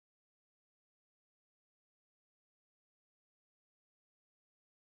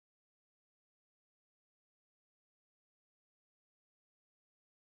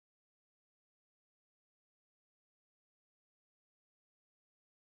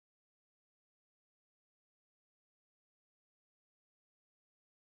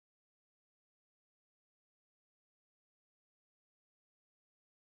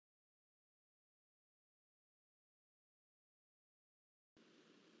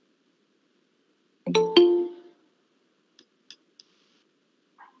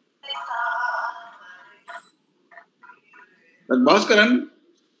But Bhaskaran,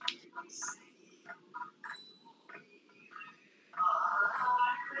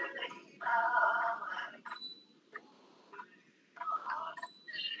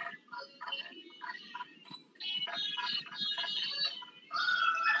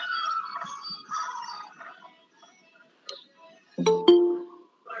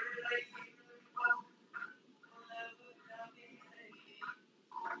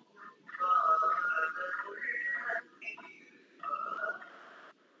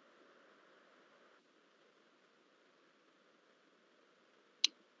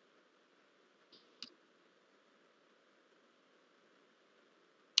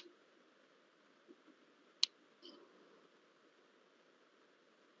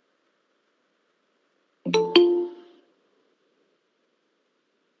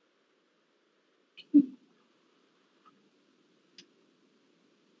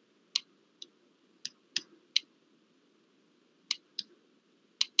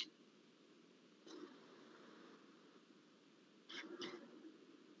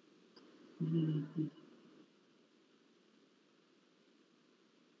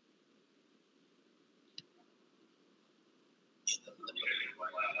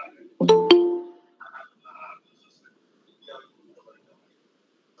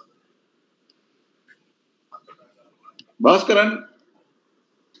 Bhaskaran.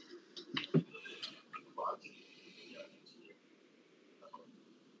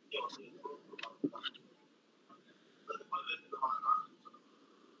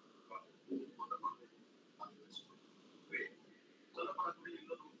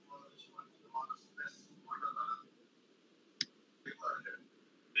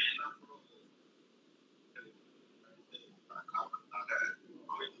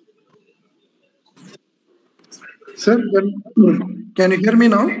 Sir, can you hear me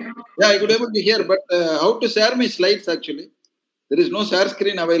now? Yeah, I could be able to hear, but how to share my slides actually? There is no share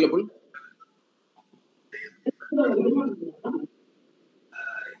screen available.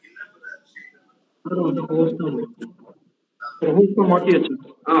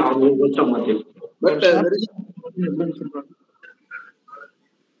 But there is...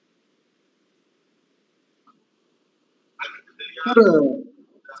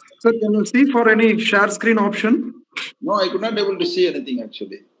 Sir, can you see for any share screen option? No, I could not be able to see anything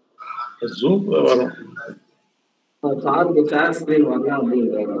actually. Zoom. Share screen.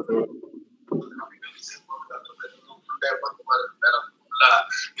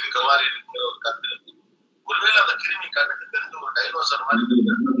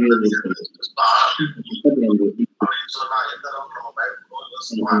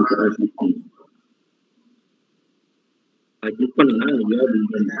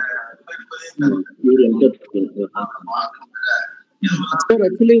 Sir,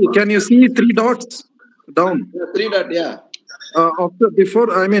 actually, can you see 3 dots down? Yeah, 3 dots, yeah.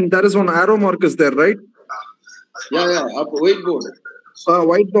 There is one arrow mark is there, right? Yeah, up whiteboard.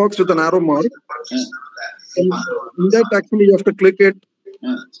 White box with an arrow mark. In that, actually, you have to click it.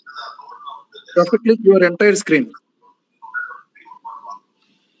 You have to click your entire screen.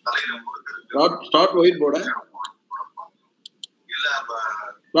 Start whiteboard, eh?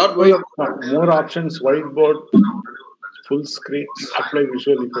 Start whiteboard. More options, whiteboard, full screen, apply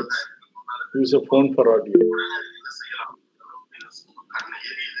visual effects. Use a phone for audio.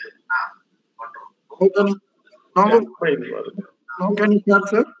 Now can you start,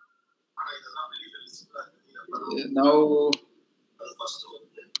 sir? Now,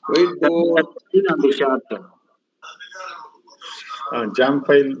 whiteboard. Jam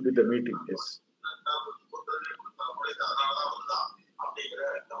file with the meeting, yes.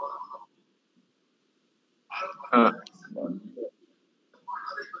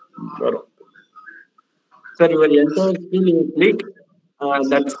 Sir, your entire screen you click,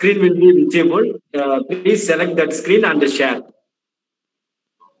 that screen will be visible. Please select that screen and share.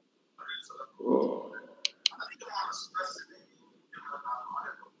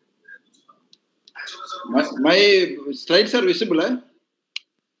 My slides are visible, eh?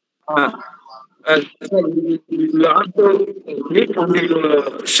 Sir, you have to click on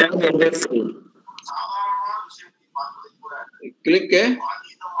the share the entire screen. Click, eh?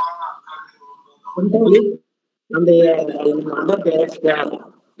 Click on the under the share.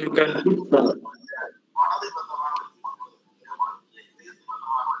 You can click that.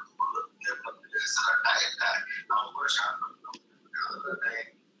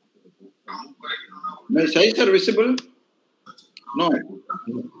 My sides are visible? No.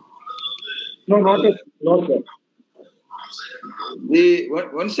 No, not yet.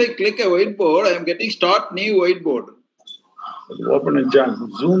 Once I click a whiteboard, I am getting start new whiteboard. Open a jam.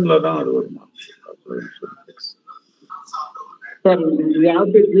 Zoom la da Sir, we have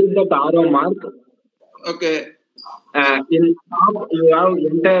to click that arrow mark. Okay. In top, you have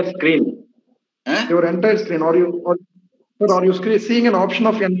entire screen. Your entire screen, or are you seeing an option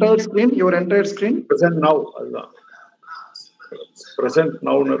of entire screen? Your entire screen? Present now. Present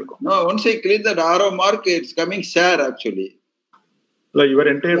now. No, once I click that arrow mark, it's coming share actually. Like your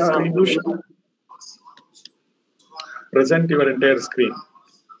entire screen. Present your entire screen.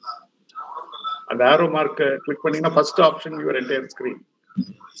 And arrow mark click panning first option your entire screen.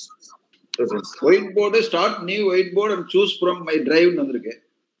 Present. Whiteboard, start new whiteboard and choose from my drive.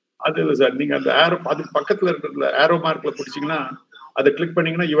 That's sir. நீங்க அந்த arrow அது பக்கத்துல இருக்கிற arrow markல புடிச்சீங்கன்னா அதை click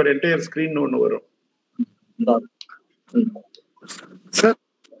பண்ணீங்கன்னா your entire screen ஒன்னு வரும். Sir,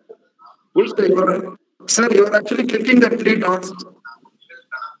 you are actually clicking the 3 dots.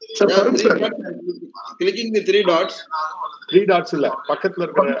 Sir, sir. Clicking the 3 dots. 3 dots இல்ல பக்கத்துல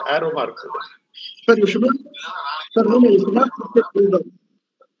இருக்கிற arrow mark. Sir, you should not. Sir, no, you should not click the 3 dots.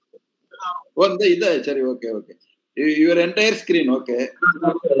 One sorry, okay. Your entire screen, okay.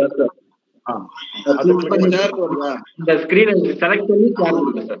 Yes, sir. The screen is selected, sir.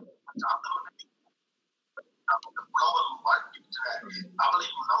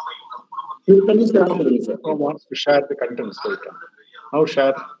 Who wants to share the contents later? Now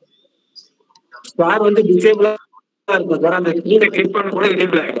share. Share on the disable. The screen click on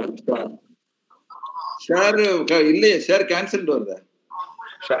enable. Share cancelled or that.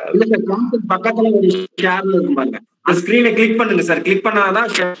 பக்கத்துல ஒரு share இருக்குங்க. அந்த ஸ்கிரீனை click பண்ணுங்க sir. Click பண்ணாதான்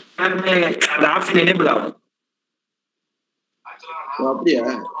share அந்த option enable ஆகும். அப்படியே.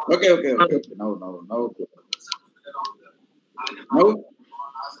 Okay. Now.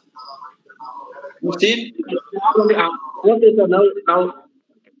 You see? Okay sir.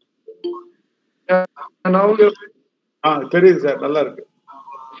 Now தெரியுது சார், நல்லா இருக்கு.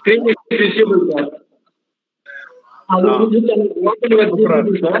 Screen is visible sir. Okay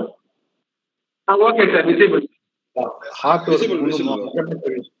sir, visible. Heart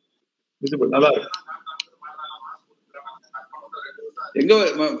visible. நல்லா இருக்கு.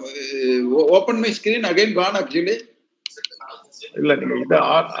 Open my screen again, gone actually. இல்ல நீங்க இத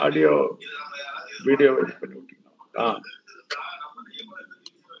ஆடியோ வீடியோ வெயிட் பண்ணி விட்டீங்க.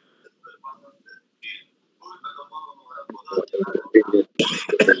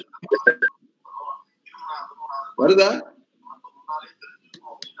 வருதா?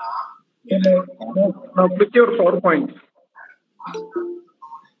 Now click your PowerPoint.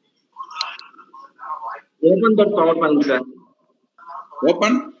 Open that PowerPoint sir.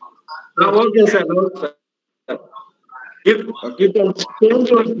 Open? Okay sir. If you can change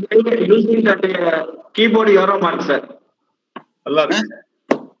your using that keyboard arrow mark sir. நல்லா இருக்கு.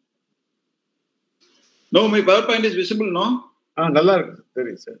 No, my PowerPoint is visible, no? நல்லா இருக்கு.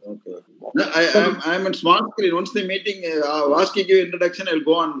 Very sir. Okay. No, I am in small screen. Once the meeting asking you introduction, I'll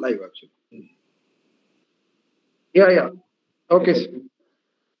go on live actually. Yeah. Okay.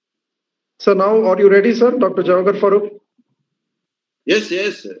 So now, are you ready, sir? Dr. Jawahar Farooq? Yes.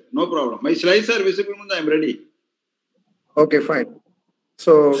 No problem. My slides are visible. I am ready. Okay, fine.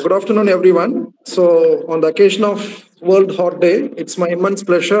 So, good afternoon, everyone. So, on the occasion of World Heart Day, it's my immense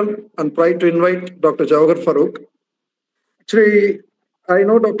pleasure and pride to invite Dr. Jawahar Farooq. Actually, I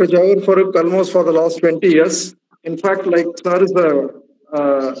know Dr. Jawahar Farooq almost for the last 20 years. In fact, like sir is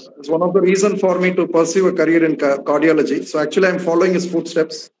one of the reasons for me to pursue a career in cardiology. So, actually, I'm following his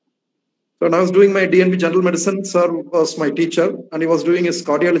footsteps. So, when I was doing my DNB general medicine, sir was my teacher, and he was doing his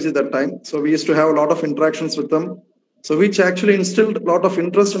cardiology at that time. So, we used to have a lot of interactions with them. So which actually instilled a lot of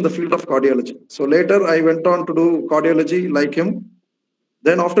interest in the field of cardiology. So later I went on to do cardiology like him.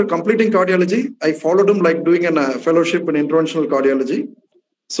 Then after completing cardiology, I followed him like doing a fellowship in interventional cardiology.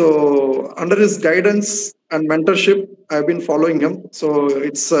 So under his guidance and mentorship, I've been following him. So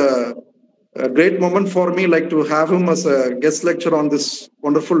it's a great moment for me like to have him as a guest lecturer on this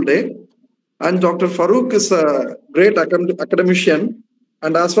wonderful day. And Dr. Farooq is a great academician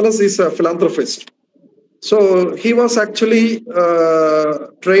and as well as he's a philanthropist. So he was actually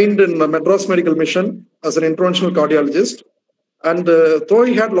trained in Madras Medical Mission as an interventional cardiologist. And though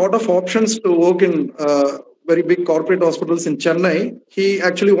he had a lot of options to work in very big corporate hospitals in Chennai, he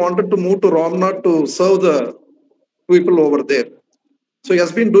actually wanted to move to Ramnath to serve the people over there. So he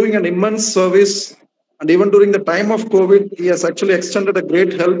has been doing an immense service. And even during the time of COVID, he has actually extended a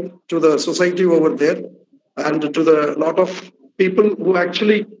great help to the society over there and to the lot of people who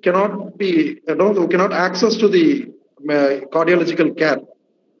actually cannot who cannot access to the cardiological care.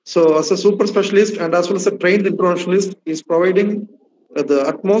 So as a super specialist and as well as a trained interventionalist, he is providing the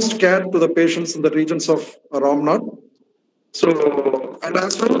utmost care to the patients in the regions of Ramnath. So, and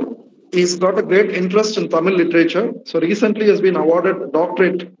as well, he's got a great interest in Tamil literature. So recently has been awarded a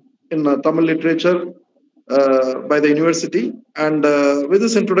doctorate in Tamil literature by the university. And with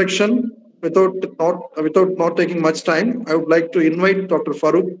this introduction, without not taking much time, I would like to invite Dr.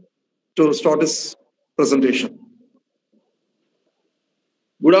 Farooq to start his presentation.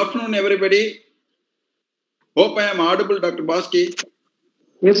 Good afternoon, everybody. Hope I am audible, Dr. Baski.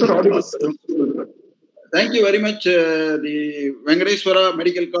 Yes, sir, audible. Thank you very much, the Venkateshwaraa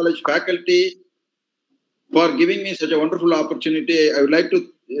Medical College faculty, for giving me such a wonderful opportunity. I would like to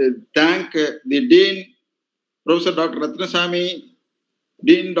thank the Dean, Professor Dr. Ratnasamy,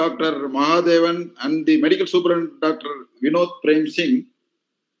 Dean Dr. Mahadevan, and the Medical Superintendent Dr. Vinod Prem Singh,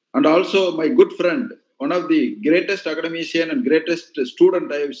 and also my good friend, one of the greatest academician and greatest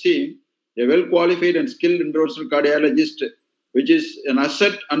student I have seen, a well-qualified and skilled interventional cardiologist, which is an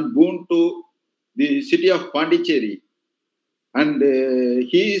asset and boon to the city of Puducherry. And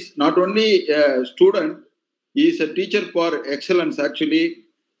he is not only a student, he is a teacher for excellence actually.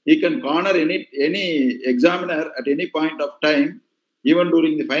 He can corner any examiner at any point of time, even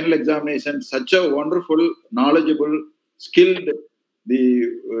during the final examination. Such a wonderful, knowledgeable, skilled,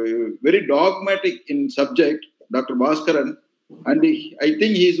 very dogmatic in subject, Dr. Bhaskaran. And I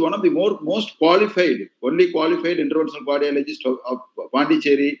think he is one of the most qualified, only qualified interventional cardiologist of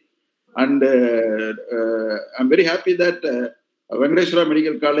Pondicherry. And I'm very happy that Venkateshwaraa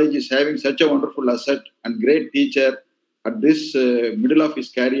Medical College is having such a wonderful asset and great teacher at this middle of his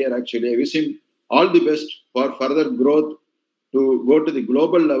career. Actually, I wish him all the best for further growth to go to the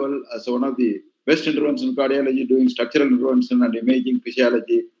global level as one of the best interventional cardiology, doing structural intervention and imaging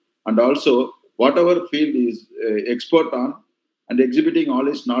physiology, and also whatever field is expert on, and exhibiting all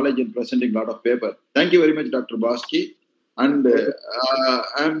his knowledge and presenting a lot of paper. Thank you very much, Dr. Baski. And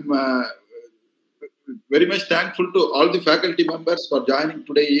I'm very much thankful to all the faculty members for joining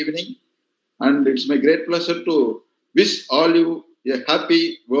today evening. And it's my great pleasure to wish all you a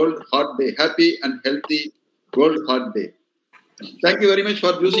happy World Heart Day, happy and healthy World Heart Day. Thank you very much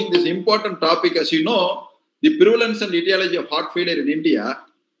for using this important topic. As you know, the prevalence and etiology of heart failure in India,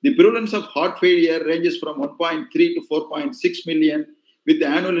 the prevalence of heart failure ranges from 1.3 to 4.6 million, with the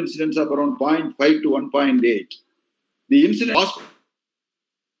annual incidence of around 0.5 to 1.8. The incidence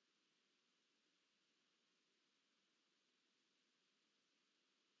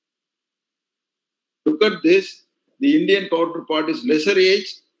look at this, the Indian counterpart is lesser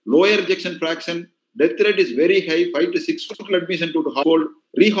age, lower ejection fraction, death rate is very high, 5 to 6 hospital admission to the household,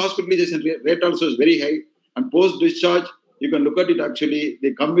 rehospitalization rate also is very high, and post-discharge, you can look at it actually,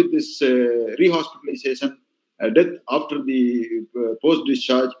 they come with this rehospitalization, death after the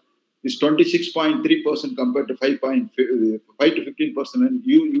post-discharge is 26.3% compared to 5 to 15% in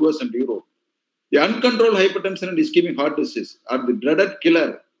US and Europe. The uncontrolled hypertension and ischemic heart disease are the dreaded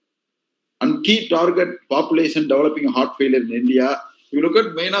killer and key target population developing a heart failure in India. If you look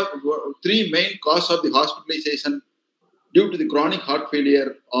at three main causes of the hospitalization due to the chronic heart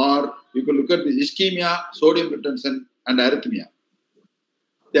failure, or you can look at the ischemia, sodium retention, and arrhythmia.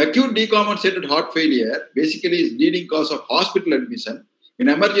 The acute decompensated heart failure basically is leading cause of hospital admission. In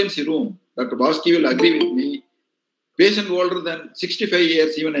emergency room, Dr. Baski will agree with me, patient older than 65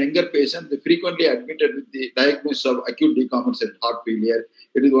 years, even a younger patient, they frequently admitted with the diagnosis of acute decompensated heart failure.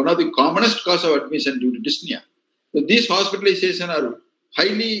 It is one of the commonest cause of admission due to dyspnea. So these hospitalizations are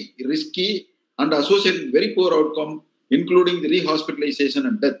highly risky and associated with very poor outcome, including the rehospitalization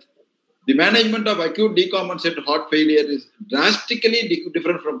and death. The management of acute decompensated heart failure is drastically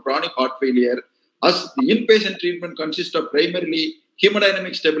different from chronic heart failure, as the inpatient treatment consists of primarily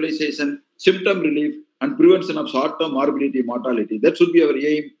hemodynamic stabilization, symptom relief, and prevention of short-term morbidity and mortality. That should be our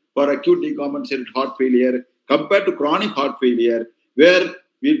aim for acute decompensated heart failure compared to chronic heart failure, where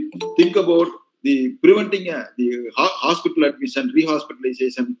we think about the preventing the hospital admission,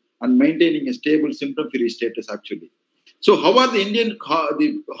 rehospitalization, and maintaining a stable symptom-free status actually. So how are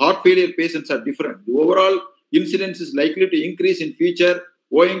the heart failure patients are different? The overall incidence is likely to increase in future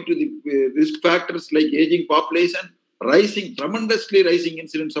owing to the risk factors like aging population, tremendously rising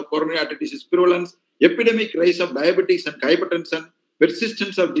incidence of coronary artery disease prevalence, epidemic rise of diabetes and hypertension,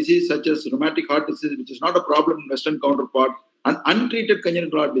 persistence of disease such as rheumatic heart disease, which is not a problem in Western counterpart, and untreated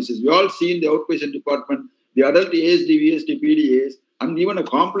congenital heart disease. We all see in the outpatient department, the adult ASD, VSD, PDAs, and even a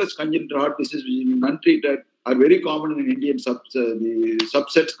complex congenital heart disease which is untreated are very common in Indian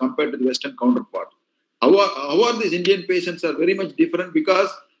subsets compared to the Western counterpart. How are these Indian patients are very much different because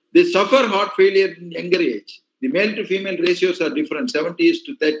they suffer heart failure in younger age. The male to female ratios are different,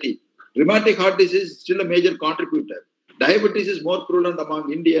 70:30. Rheumatic heart disease is still a major contributor. Diabetes is more prevalent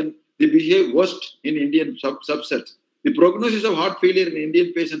among Indian. They behave worst in Indian subsets. The prognosis of heart failure in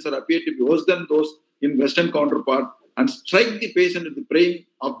Indian patients appear to be worse than those in Western counterpart and strike the patient at the prime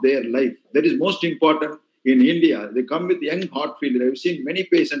of their life. That is most important in India. They come with young heart failure. I've seen many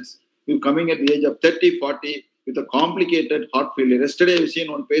patients who are coming at the age of 30, 40 with a complicated heart failure. Yesterday, I've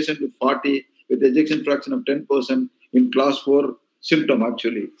seen one patient with 40 with ejection fraction of 10% in class 4 symptom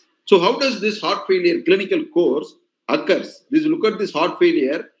actually. So how does this heart failure clinical course occurs? Look at this heart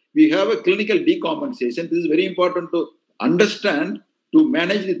failure. We have a clinical decompensation. This is very important to understand to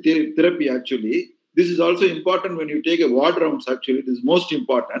manage the therapy actually. This is also important when you take a ward rounds actually. This is most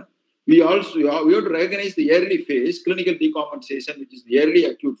important. We have to recognize the early phase, clinical decompensation, which is the early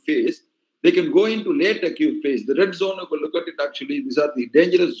acute phase. They can go into late acute phase. The red zone, if you look at it actually, these are the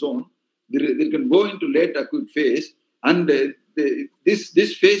dangerous zone. They can go into late acute phase. And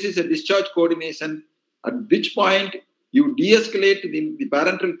this phase is a discharge coordination, at which point you de-escalate the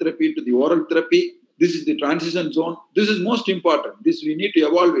parenteral therapy to the oral therapy. This is the transition zone. This is most important. This we need to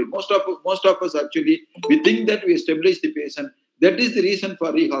evaluate. Most of us actually, we think that we establish the patient. That is the reason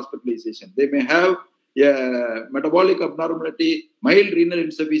for rehospitalization. They may have metabolic abnormality, mild renal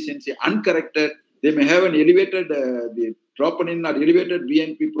insufficiency, uncorrected. They may have an elevated the troponin or elevated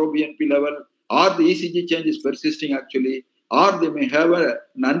BNP, pro-BNP level, or the ECG change is persisting actually, or they may have an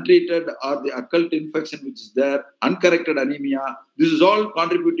untreated or the occult infection which is there, uncorrected anemia. This is all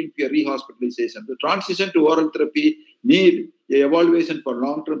contributing to a rehospitalization. The transition to oral therapy need a evaluation for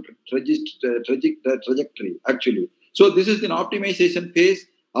long-term trajectory actually. So this is an optimization phase.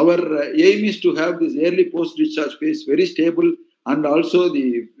 Our aim is to have this early post-discharge phase very stable and also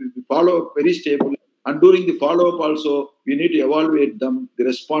the follow-up very stable. And during the follow-up also, we need to evaluate the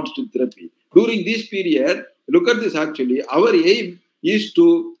response to therapy. During this period, look at this actually, our aim is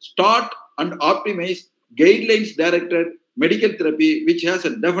to start and optimize guidelines-directed medical therapy, which has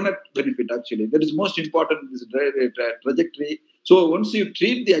a definite benefit actually. That is most important in this trajectory. So once you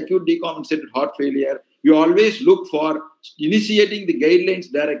treat the acute decompensated heart failure, you always look for initiating the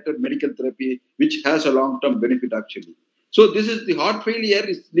guidelines-directed medical therapy, which has a long-term benefit actually. So this is the heart failure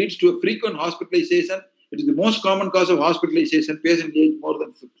leads to a frequent hospitalization. It is the most common cause of hospitalization. Patient age more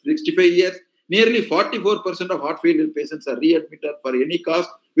than 65 years. Nearly 44% of heart failure patients are readmitted for any cause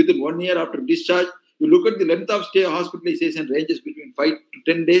within 1 year after discharge. You look at the length of stay hospitalization ranges between 5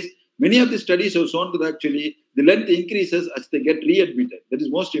 to 10 days. Many of the studies have shown that actually the length increases as they get readmitted. That is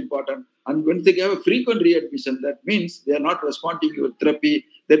most important. And when they have a frequent readmission, that means they are not responding to your therapy.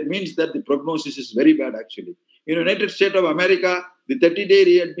 That means that the prognosis is very bad actually. In the United States of America, the 30-day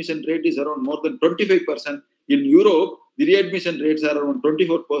readmission rate is around more than 25%. In Europe, the readmission rates are around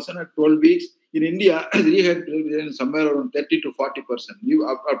 24% at 12 weeks. In India, the readmission is somewhere around 30 to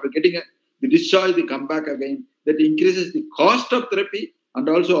 40%. After getting the discharge, they come back again. That increases the cost of therapy and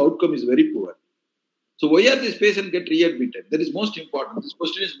also outcome is very poor. So why are these patients get readmitted? That is most important. This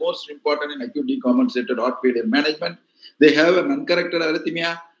question is most important in acute decompensated heart failure management. They have an uncorrected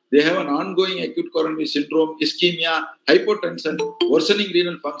arrhythmia. They have an ongoing acute coronary syndrome, ischemia, hypotension, worsening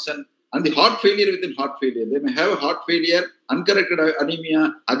renal function, and the heart failure within heart failure. They may have a heart failure, uncorrected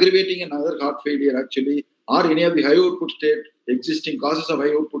anemia, aggravating another heart failure actually, or any of the high output state, existing causes of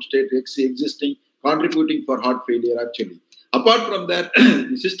high output state existing, contributing for heart failure actually. Apart from that,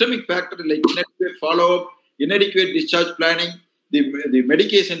 the systemic factors like inadequate follow-up, inadequate discharge planning, the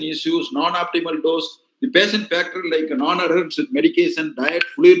medication issues, non-optimal dose, the patient factor like non-adherence with medication, diet,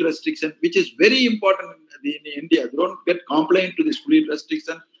 fluid restriction, which is very important in India. They don't get compliant to this fluid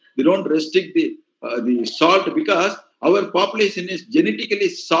restriction. They don't restrict the salt because our population is genetically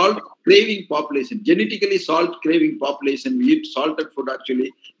salt-craving population. Genetically salt-craving population. We eat salted food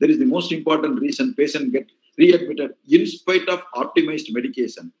actually. That is the most important reason patients get readmitted in spite of optimized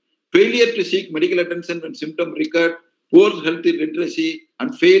medication. Failure to seek medical attention when symptoms recur, poor health literacy,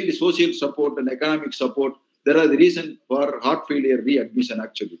 and failed social support and economic support. There are the reason for heart failure readmission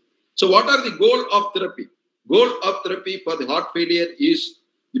actually. So what are the goal of therapy? Goal of therapy for the heart failure is,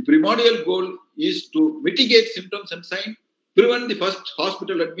 the primordial goal is to mitigate symptoms and signs, prevent the first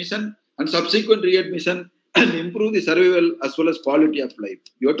hospital admission and subsequent readmission, and improve the survival as well as quality of life.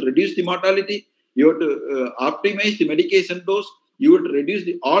 You have to reduce the mortality. You have to optimize the medication dose. You have to reduce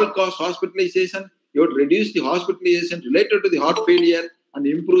the all-cause hospitalization. You have to reduce the hospitalization related to the heart failure and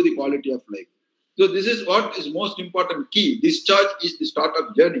improve the quality of life. So this is what is most important key. Discharge is the start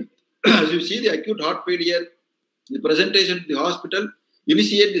of journey. As you see the acute heart failure, the presentation to the hospital,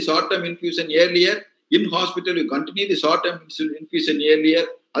 initiate the short-term infusion earlier. In hospital, you continue the short-term infusion earlier.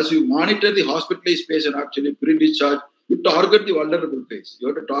 As you monitor the hospitalized patient actually pre-discharge, you target the vulnerable phase. You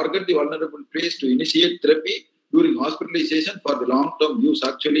have to target the vulnerable phase to initiate therapy during hospitalization for the long-term use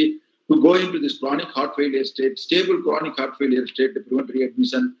actually. to go into this chronic heart failure state, stable chronic heart failure state to prevent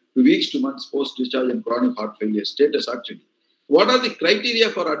readmission to weeks to months post-discharge and chronic heart failure status actually. What are the criteria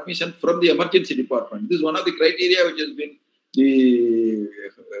for admission from the emergency department? This is one of the criteria which has been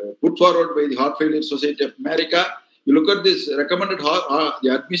put forward by the Heart Failure Society of America. You look at this recommended the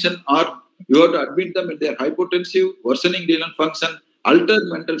admission are you have to admit them when they are hypotensive, worsening renal function, altered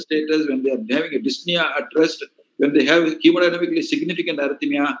mental status, when they are having a dyspnea at rest, when they have hemodynamically significant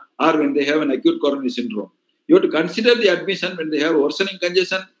arrhythmia, or when they have an acute coronary syndrome. You have to consider the admission when they have worsening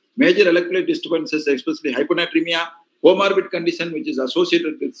congestion, major electrolyte disturbances, especially hyponatremia, comorbid condition which is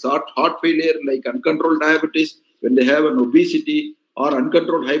associated with heart failure like uncontrolled diabetes, when they have an obesity or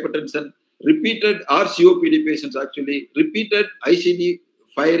uncontrolled hypertension, repeated or COPD patients actually, repeated ICD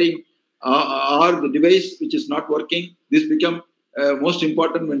firing or the device which is not working. This become most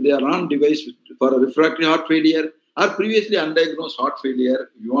important when they are on device for a refractory heart failure or previously undiagnosed heart failure.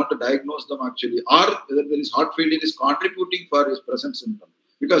 You want to diagnose them actually, or whether there is heart failure is contributing for his present symptom.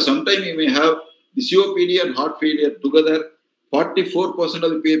 Because sometimes you may have the COPD and heart failure together. 44%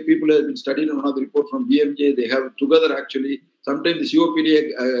 of the people have been studied in one of the report from BMJ. They have together actually. Sometimes the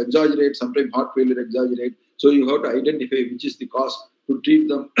COPD exaggerate, sometimes heart failure exaggerate. So you have to identify which is the cause to treat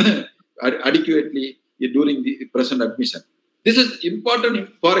them adequately during the present admission. This is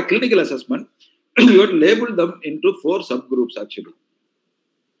important for a clinical assessment. You have to label them into 4 subgroups actually.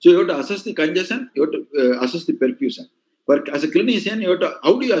 So you have to assess the congestion, you have to assess the perfusion. But as a clinician, you have to,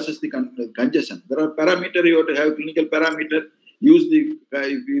 how do you assess the congestion? There are parameters, you have to have clinical parameter. Use the,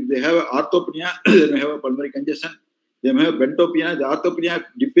 if they have orthopnea, they may have a pulmonary congestion. They may have bentopnea. The orthopnea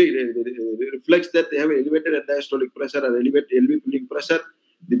reflects that they have elevated diastolic pressure or elevated LV filling pressure.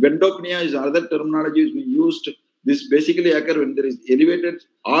 The bentopnea is other terminology is being used. This basically occurs when there is elevated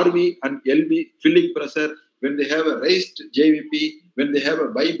RV and LV filling pressure, when they have a raised JVP, when they have a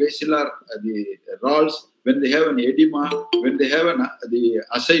bibasilar the rolls, when they have an edema, when they have the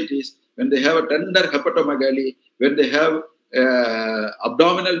ascites, when they have a tender hepatomegaly, when they have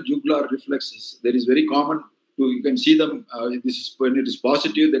abdominal jugular reflexes. There is very common to, you can see them, this is when it is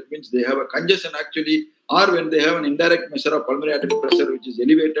positive, that means they have a congestion actually, or when they have an indirect measure of pulmonary artery pressure which is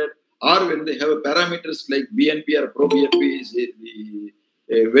elevated, or when they have a parameters like BNP or pro-BNP is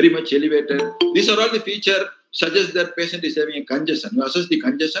very much elevated. These are all the features suggest that patient is having a congestion. You assess the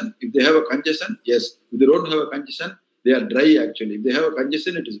congestion. If they have a congestion, yes. If they don't have a congestion, they are dry actually. If they have a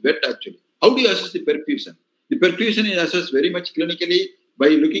congestion, it is wet actually. How do you assess the perfusion? The perfusion is assessed very much clinically by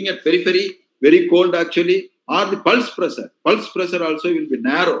looking at periphery, very cold actually, or the pulse pressure. Pulse pressure also will be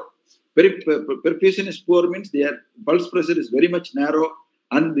narrow. Perfusion is poor means their pulse pressure is very much narrow,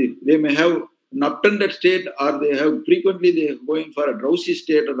 and they may have an obtunded state, or they have frequently they are going for a drowsy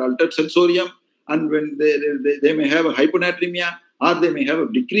state or altered sensorium, and when they may have a hyponatremia, or they may have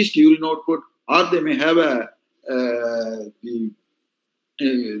a decreased urine output, or they may have a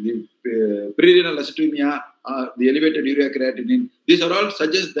prerenal acetemia, the elevated urea creatinine. These are all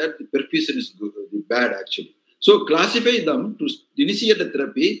suggest that the perfusion is good, bad actually. So classify them to initiate the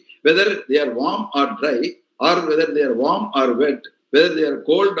therapy, whether they are warm or dry, or whether they are warm or wet, whether they are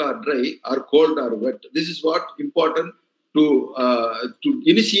cold or dry or cold or wet. This is what important to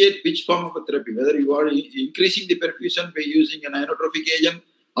initiate which form of a therapy, whether you are increasing the perfusion by using an inotropic agent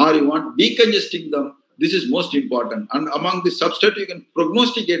or you want decongesting them. This is most important. And among the substrate, you can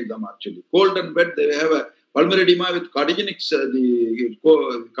prognosticate them actually. Cold and wet, they have a pulmonary edema with cardiogenic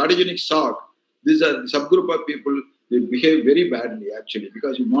shock. These are the subgroup of people, they behave very badly actually,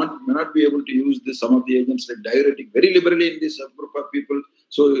 because you may not be able to use some of the agents like diuretic very liberally in this subgroup of people.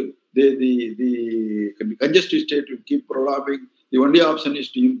 So the congestive state will keep prolonging. The only option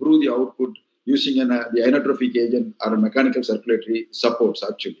is to improve the output using the inotropic agent or mechanical circulatory supports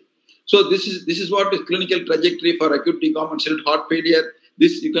actually. So this is what is clinical trajectory for acute decompensated heart failure.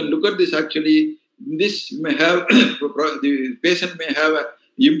 This you can look at this actually. This may have the patient may have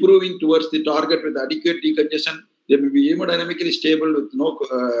improving towards the target with adequate decongestion. They may be hemodynamically stable with no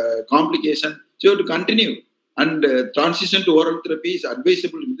complication. So you have to continue, and transition to oral therapy is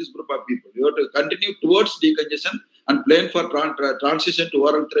advisable in this group of people. You have to continue towards decongestion and plan for transition to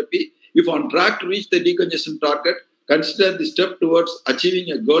oral therapy. If on track to reach the decongestion target, consider the step towards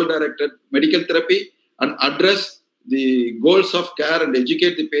achieving a goal-directed medical therapy and address the goals of care and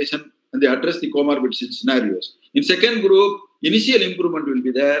educate the patient, and they address the comorbid scenarios. In second group, initial improvement will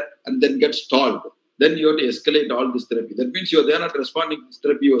be there and then get stalled. Then you have to escalate all this therapy. That means they are not responding to this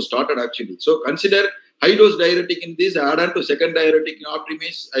therapy you have started actually. So consider high-dose diuretic in this, add on to second diuretic in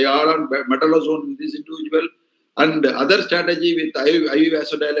optimis, I add on metolazone in this individual, and other strategy with IV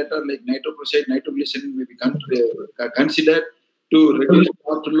vasodilator like nitroprusside, nitroglycerin may be considered. to reduce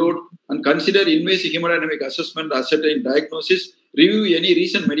afterload, and consider invasive hemodynamic assessment, ascertain diagnosis, review any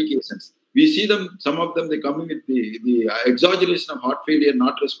recent medications. We see them, some of them, they come in with the exaggeration of heart failure,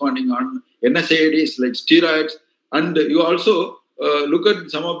 not responding on NSAIDs like steroids. And you also look at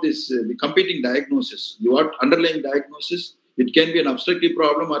some of this, the competing diagnosis. What underlying diagnosis? It can be an obstructive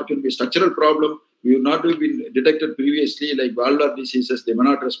problem or it can be a structural problem. We have not been detected previously, like valvular diseases, they may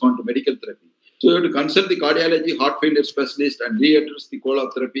not respond to medical therapy. So you have to consult the cardiology, heart failure specialist and readdress the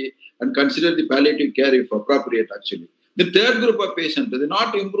call-off therapy and consider the palliative care if appropriate actually. The third group of patients, they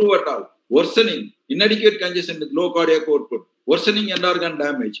not improve at all, worsening, inadequate congestion with low cardiac output, worsening end organ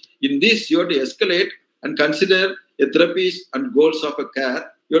damage. In this, you have to escalate and consider the therapies and goals of a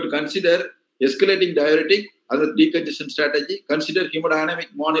care. You have to consider escalating diuretic as a decongestion strategy, consider hemodynamic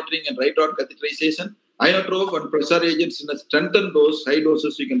monitoring and right heart catheterization, inotrope and pressure agents in a strengthened dose, high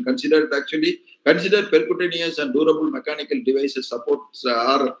doses you can consider it actually. Consider percutaneous and durable mechanical devices supports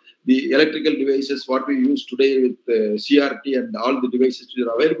are the electrical devices what we use today with CRT and all the devices which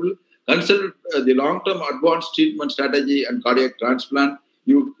are available. Consider the long-term advanced treatment strategy and cardiac transplant.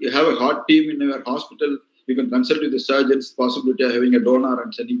 You have a heart team in your hospital. You can consult with the surgeons, possibility of having a donor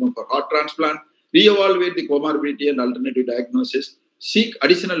and sending them for heart transplant. Re-evaluate the comorbidity and alternative diagnosis. Seek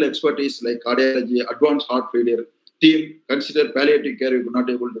additional expertise like cardiology, advanced heart failure team. Consider palliative care if you're not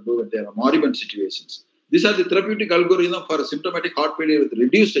able to do it. There are moribund situations. These are the therapeutic algorithm for a symptomatic heart failure with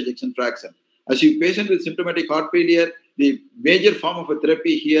reduced ejection fraction. As you patient with symptomatic heart failure, the major form of a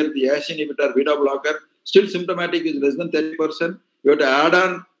therapy here, the ACE inhibitor, beta blocker, still symptomatic is less than 30%. You have to add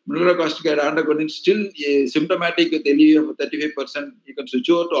on mineralocorticoid antagonist, still symptomatic with LV of 35%. You can switch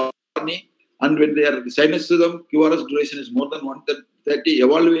over to ARNI. And when they are sinus rhythm, QRS duration is more than 130.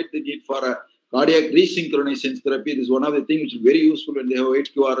 Evaluate the need for a cardiac resynchronization therapy. This is one of the things which is very useful when they have 8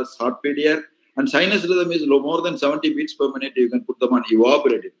 QRS heart failure. And sinus rhythm is more than 70 beats per minute. You can put them on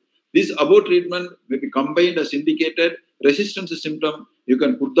evaporative. This above treatment may be combined as indicated. Resistance symptom, you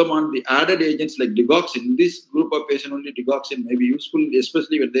can put them on the added agents like digoxin. In this group of patients, only digoxin may be useful,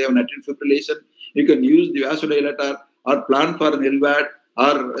 especially when they have atrial fibrillation. You can use the vasodilator or plan for an LVAD,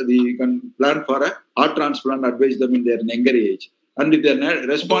 or you can plan for a heart transplant, advise them in their younger age. And if they are not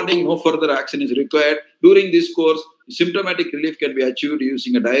responding, no further action is required. During this course, symptomatic relief can be achieved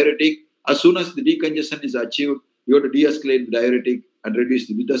using a diuretic. As soon as the decongestion is achieved, you have to de-escalate the diuretic and reduce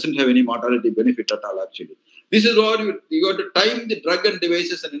it. It doesn't have any mortality benefit at all, actually. This is what you have to time the drug and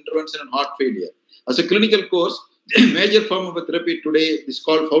devices and intervention in heart failure. As a clinical course, major form of a therapy today is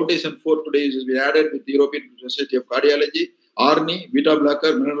called Foundation 4 today, is been added with the European Society of Cardiology, ARNI, beta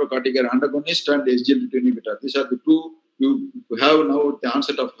blocker, mineralocorticoid antagonist, and SGLT2 inhibitor. These are the two you have now at the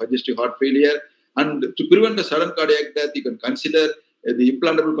onset of congestive heart failure. And to prevent a sudden cardiac death, you can consider the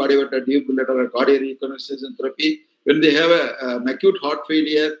implantable cardioverter, defibrillator, or cardiac reconnaissance therapy. When they have an acute heart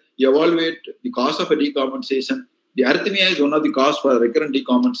failure, you evaluate the cause of a decompensation. The arrhythmia is one of the cause for recurrent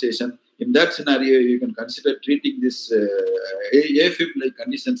decompensation. In that scenario, you can consider treating this AFib-like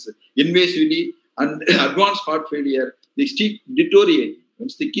conditions invasively. And advanced heart failure, they keep deteriorating.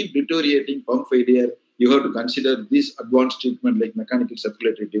 Once they keep deteriorating, pump failure, you have to consider this advanced treatment like mechanical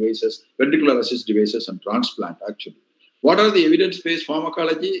circulatory devices, ventricular assist devices, and transplant, actually. What are the evidence-based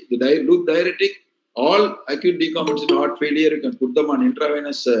pharmacology? The loop diuretic, all acute decompensation heart failure, you can put them on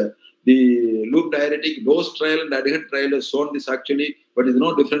intravenous. The loop diuretic dose trial and adherent trial has shown this actually, but there is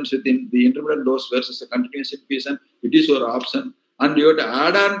no difference within the intermittent dose versus a continuous infusion. It is your option. And you have to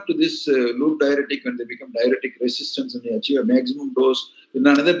add on to this loop diuretic when they become diuretic resistance and they achieve a maximum dose. In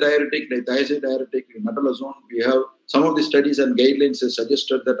another diuretic, like thiazide diuretic, metolazone, we have some of the studies and guidelines have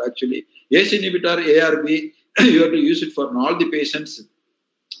suggested that actually ACE inhibitor, ARB, you have to use it for all the patients.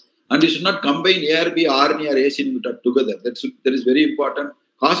 And you should not combine ARB, RNA, or ACE inhibitor together. That is very important.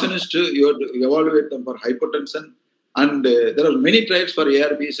 Caution is you have to evaluate them for hypertension. And there are many trials for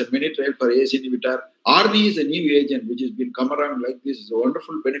ARBs and many trials for ACE inhibitor. RNA is a new agent which has been come around like this. It's a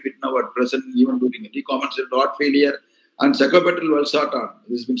wonderful benefit now at present, even during a decompensated heart failure. And sacubitril valsartan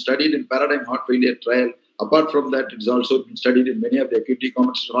has been studied in paradigm heart failure trial. Apart from that, it's also been studied in many of the acute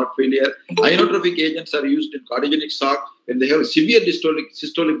decompensated heart failure. Inotropic agents are used in cardiogenic shock when they have severe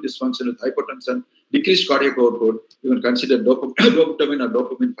systolic dysfunction with hypertension, decreased cardiac output. You can consider dopamine or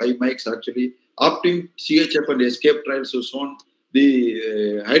dopamine 5 mics actually. Optim, CHF, and ESCAPE trials have shown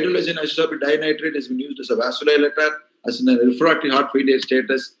the hydrolyzine isotopic dinitrate has been used as a vasodilator, as in a refractory heart failure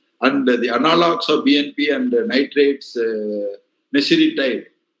status, and the analogs of BNP and nitrates, nesiritide,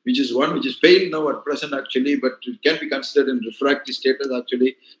 which is one which is failed now at present actually, but it can be considered in refractory status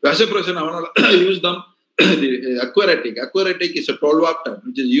actually. Vasopressin, I use them. The aquaretic is a tolvaptan,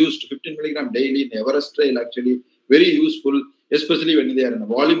 which is used 15 milligram daily in Everest trial actually. Very useful. especially when they are in a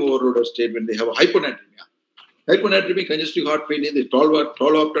volume overloaded state, when they have hyponatremia. Hyponatremic congestive heart failure, the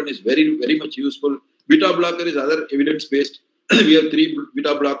tolvaptan is very, very much useful. Beta blocker is other evidence-based. We have 3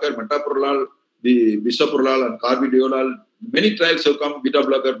 beta blocker, metoprolol, the bisoprolol, and carbidiolol. Many trials have come beta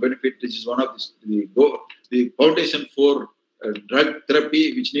blocker benefit. This is one of the foundation for drug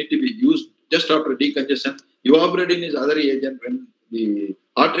therapy which need to be used just after decongestion. Ivabradine is other agent when the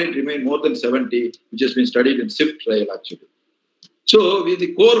heart rate remains more than 70, which has been studied in SIFT trial actually. So, with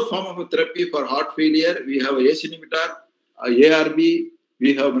the core form of a therapy for heart failure, we have ACE inhibitor, ARB,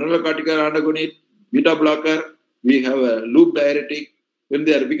 we have mineralocorticoid antagonist, beta blocker, we have a loop diuretic. When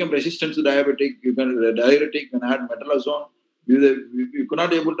they become resistant to diuretic, you can add metalazone. You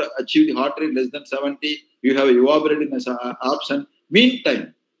cannot able to achieve the heart rate less than 70. You have ivabradine as an option.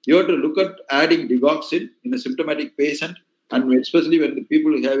 Meantime, you have to look at adding digoxin in a symptomatic patient, and especially when the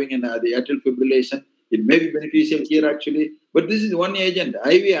people having the atrial fibrillation, it may be beneficial here actually. But this is one agent.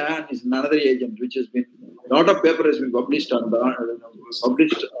 IV iron is another agent which has been, a lot of paper has been published on the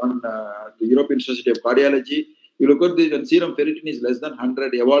European Society of Cardiology. You look at this, when serum ferritin is less than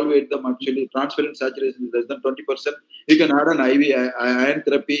 100, evaluate them actually, transferrin saturation is less than 20%. You can add an IV iron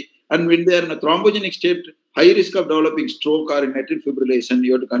therapy. And when they are in a thrombogenic state, high risk of developing stroke or in atrial fibrillation,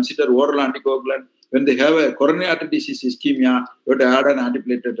 you have to consider oral anticoagulant. When they have a coronary artery disease ischemia, you have to add an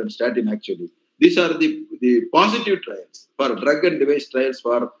antiplatelet and statin actually. These are the positive trials for drug and device trials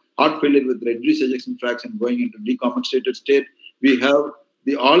for heart failure with reduced ejection fraction going into decompensated state. We have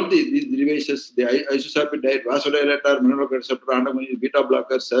all these devices, the isosapid vasodilator, mineralocorticoid receptor antagonist, beta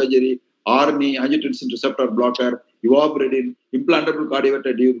blocker, surgery, ARNI, angiotensin receptor blocker, ivabradine, implantable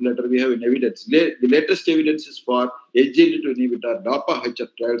cardioverter defibrillator, we have in evidence. The latest evidence is for SGLT2 inhibitor,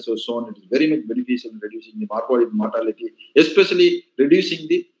 DAPA-HF trials have shown it is very much beneficial in reducing the mortality, especially reducing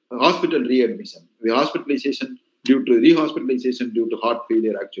the hospital readmission, the hospitalization due to heart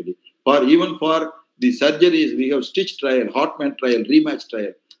failure actually. Even for the surgeries, we have STITCH trial, HOTMAN trial, REMATCH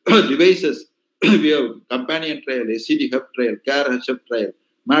trial, devices, we have companion trial, SCD-HEP trial, CARE-HF trial,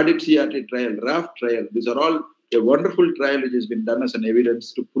 MADIT-CRT trial, RAFT trial. These are all a wonderful trial which has been done as an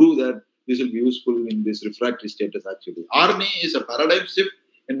evidence to prove that this will be useful in this refractory status actually. ARNI is a paradigm shift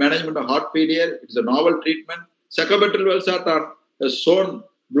in management of heart failure. It is a novel treatment. Sacubitril/valsartan has shown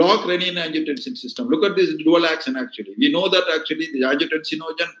block renin-angiotensin system. Look at this dual action actually. We know that actually the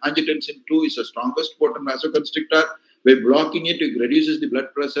angiotensinogen, angiotensin 2 is the strongest potent vasoconstrictor. By blocking it, it reduces the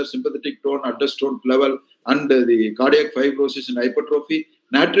blood pressure, sympathetic tone, aldosterone level, and the cardiac fibrosis and hypertrophy.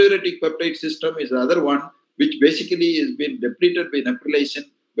 Natriuretic peptide system is the other one, which basically is being depleted by neprillation.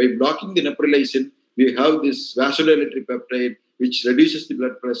 By blocking the neprillation, we have this vasodilatory peptide, which reduces the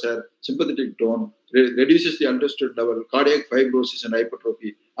blood pressure, sympathetic tone, reduces the aldosterone level, cardiac fibrosis and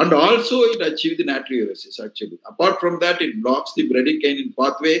hypertrophy. And also it achieves the natriuresis actually. Apart from that, it blocks the bradykinin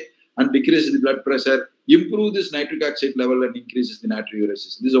pathway and decreases the blood pressure, improves this nitric oxide level and increases the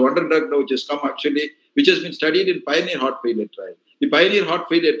natriuresis. This is a wonder drug now which has come actually, which has been studied in Pioneer Heart Failure trial. The Pioneer Heart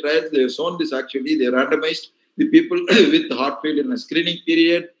Failure trials, they have shown this actually, they randomized the people with heart failure in a screening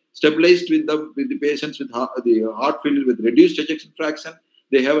period, stabilized with the patients with the heart failure with reduced ejection fraction.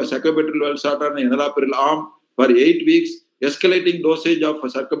 They have a sacubitril/valsartan and enalapril arm for 8 weeks, escalating dosage of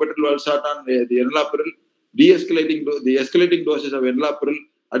sacubitril/valsartan, the enalapril, the escalating doses of enalapril.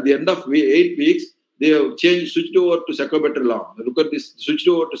 At the end of 8 weeks, they have switched over to sacubitril arm. Look at this, switched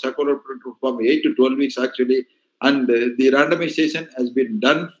over to sacubitril from 8 to 12 weeks actually. And the randomization has been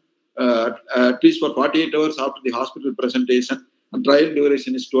done at least for 48 hours after the hospital presentation. And trial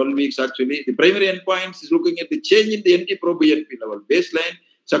duration is 12 weeks actually. The primary endpoints is looking at the change in the NT-proBNP level. Baseline,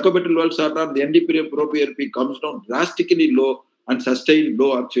 sacubitril/valsartan, the NT-proBNP comes down drastically low and sustained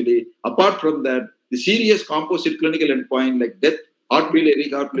low actually. Apart from that, the serious composite clinical endpoint like death, heart failure,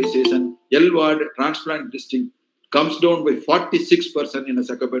 rehospitalization, LVAD, transplant distinct comes down by 46% in a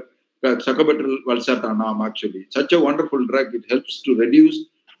sacubitril/valsartan arm actually. Such a wonderful drug. It helps to reduce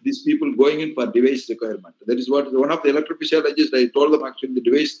these people going in for device requirement. That is what one of the electrophysiologists, I told them actually the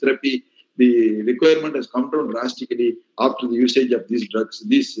device therapy, the requirement has come down drastically after the usage of these drugs,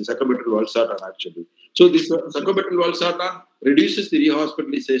 this sacubitril/valsartan actually. So this sacubitril/valsartan reduces the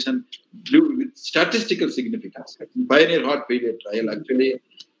rehospitalization with statistical significance. In Pioneer Heart Failure trial actually,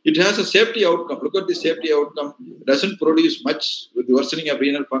 it has a safety outcome. Look at the safety outcome. It doesn't produce much with the worsening of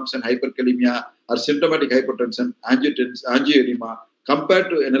renal function, hyperkalemia, or symptomatic hypertension, angioedema, compared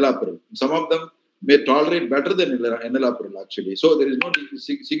to enalapril. Some of them may tolerate better than enalapril actually. So there is no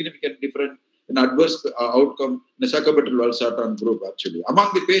significant difference in adverse outcome in the sacubitril/valsartan group actually. Among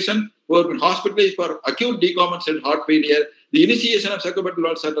the patients who have been hospitalized for acute decompensated heart failure, The initiation of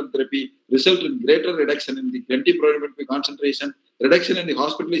sacubitril/valsartan therapy resulted in greater reduction in the antiprotontic concentration, reduction in the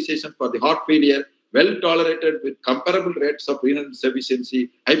hospitalization for the heart failure, well tolerated with comparable rates of renal insufficiency,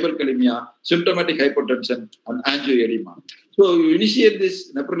 hyperkalemia, symptomatic hypotension, and angioedema. So you initiate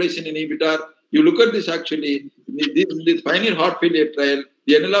this neprolation inhibitor. You look at this actually, in the pioneer heart failure trial,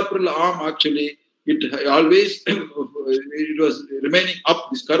 the enalapril arm actually, it always, it was remaining up.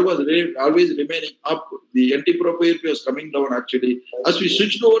 This curve was always remaining up. The antipropiopathy was coming down actually. As we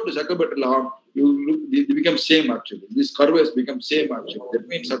switched over to sacubitril arm, they become same actually. This curve has become same actually. That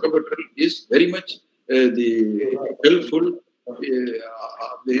means sacubitril is very much helpful.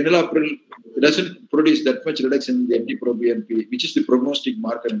 The enalapril doesn't produce that much reduction in the NT-proBNP, which is the prognostic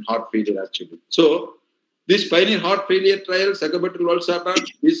marker in heart failure actually. So this pioneer heart failure trial, sacubitril/valsartan,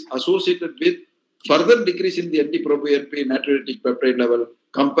 is associated with further decrease in the NT-proBNP natriuretic peptide level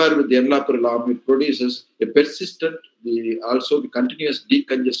compared with the enalapril arm. It produces a persistent, also the continuous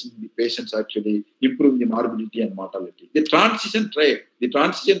decongestion in the patients actually, improving the morbidity and mortality. The transition trial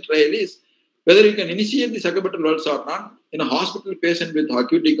is whether you can initiate the sacubitril/valsartan in a hospital patient with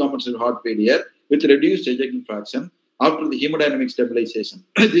acute decompensated heart failure with reduced ejection fraction after the hemodynamic stabilization.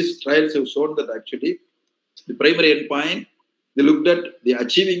 These trials have shown that actually the primary endpoint, they looked at the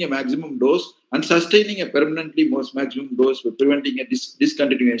achieving a maximum dose and sustaining a permanently most maximum dose with preventing a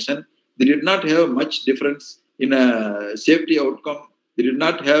discontinuation. They did not have much difference in a safety outcome. They did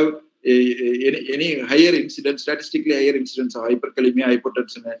not have any higher incidence, statistically higher incidence of hyperkalemia,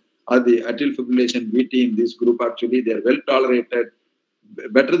 hypotension, or the atrial fibrillation VT in this group actually. They are well tolerated,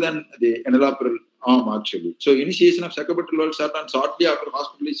 better than the enalapril arm actually. So initiation of sacubitril/valsartan shortly after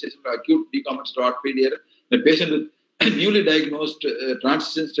hospitalization for acute decompensated heart failure, the patient with newly diagnosed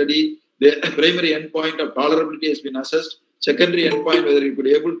transition study, the primary endpoint of tolerability has been assessed. Secondary endpoint, whether you could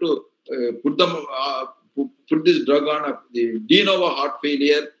be able to put this drug on the de novo heart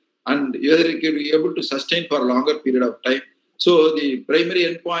failure and whether it could be able to sustain for a longer period of time. So the primary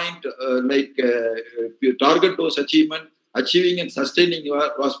endpoint, target dose achieving and sustaining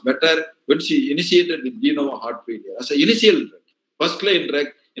was better when she initiated with de novo heart failure as an initial drug, first line drug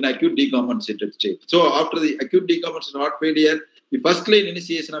in acute decompensated state. So after the acute decompensated heart failure, the first line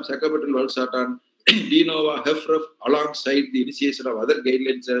initiation of sacubitril/valsartan, de novo HFrEF alongside the initiation of other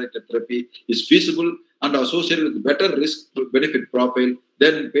guidelines therapy is feasible and associated with better risk-benefit profile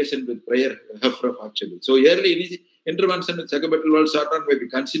than in patient with prior HFrEF actually. So early intervention with sacubitril/valsartan may be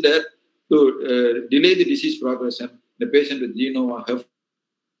considered to delay the disease progression in the patient with de novo HFrEF.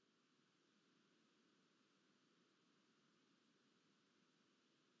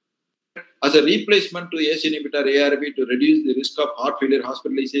 As a replacement to ACE inhibitor ARB to reduce the risk of heart failure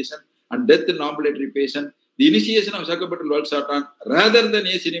hospitalization and death in ambulatory patient, the initiation of sacubitril/valsartan rather than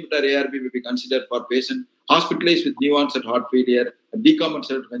ACE inhibitor ARB may be considered for patients hospitalized with new onset heart failure and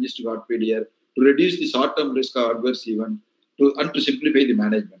decompensated congestive heart failure to reduce the short-term risk of adverse event and to simplify the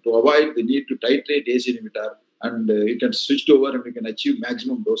management, to avoid the need to titrate ACE inhibitor, and you can switch over and you can achieve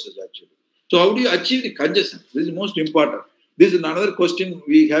maximum doses actually. So how do you achieve the congestion? This is most important. This is another question.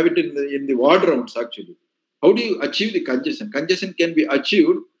 We have it in the ward rounds actually. How do you achieve the congestion? Congestion can be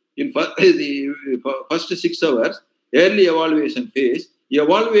achieved in the first 6 hours, early evaluation phase. You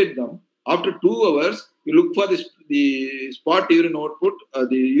evaluate them. After 2 hours, you look for the spot urine output,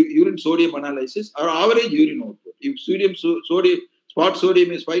 the urine sodium analysis, or average urine output. If spot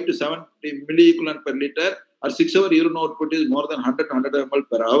sodium is 5 to 7 milliequivalent per liter, or 6-hour urine output is more than 100 ml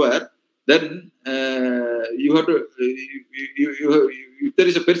per hour, then you have to, if there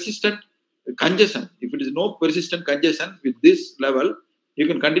is a persistent congestion, if it is no persistent congestion with this level, you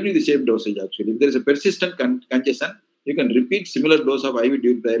can continue the same dosage actually. If there is a persistent congestion, you can repeat similar dose of IV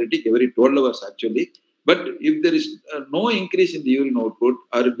diuretic every 12 hours actually. But if there is no increase in the urine output,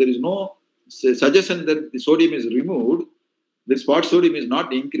 or if there is no suggestion that the sodium is removed, the spot sodium is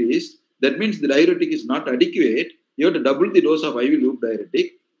not increased, that means the diuretic is not adequate. You have to double the dose of IV loop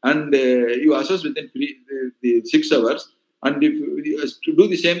diuretic, and you assess within 6 hours. And if to do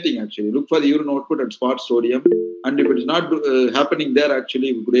the same thing actually, look for the urine output and spot sodium. And if it is not happening there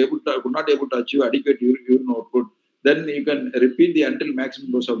actually, we could not able to achieve adequate urine output, then you can repeat the until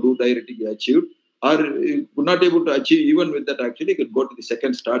maximum dose of loop diuretic you achieved. Or you could not able to achieve even with that actually, you could go to the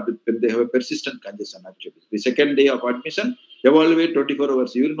second start when they have a persistent congestion actually. The second day of admission, evaluate 24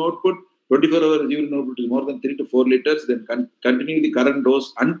 hours urine output. 24 hours urine output is more than 3 to 4 liters, then continue the current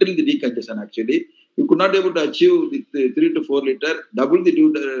dose until the decongestion actually. You could not able to achieve the 3 to 4 liter, double the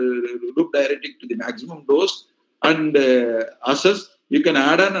loop diuretic to the maximum dose and assess. You can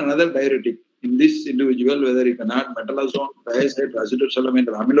add on another diuretic in this individual, whether you can add metolazone, thiazide, azithromycin,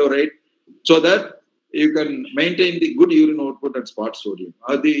 or amiloride, so that you can maintain the good urine output and spot sodium.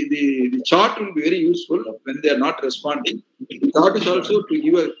 The chart will be very useful when they are not responding. The chart is also to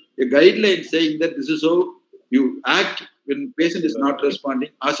give a guideline saying that this is how you act when patient is not responding,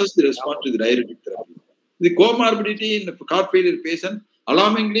 assess the response to the diuretic therapy. The comorbidity in the heart failure patient,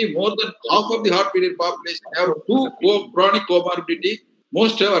 alarmingly, more than half of the heart failure population have two chronic comorbidity.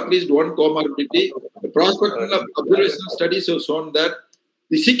 Most have at least one comorbidity. The prospective observational studies have shown that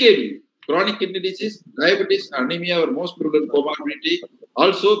the CKD, chronic kidney disease, diabetes, anemia are most prevalent comorbidity.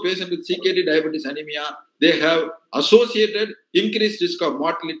 Also, patients with CKD, diabetes, anemia, they have associated increased risk of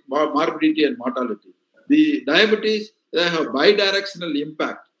morbidity and mortality. The diabetes, they have bidirectional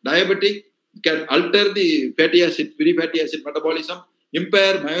impact. Diabetic can alter the fatty acid, free fatty acid metabolism,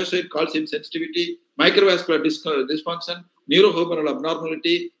 impair myocyte calcium sensitivity, microvascular dysfunction, neurohormonal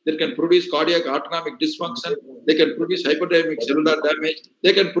abnormality. They can produce cardiac autonomic dysfunction. They can produce hyperdynamic cellular damage.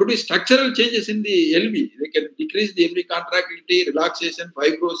 They can produce structural changes in the LV. They can decrease the LV contractility, relaxation,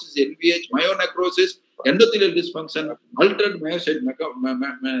 fibrosis, LVH, myonecrosis, endothelial dysfunction, altered myocyte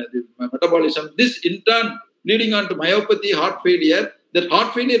metabolism. This in turn leading on to myopathy, heart failure. That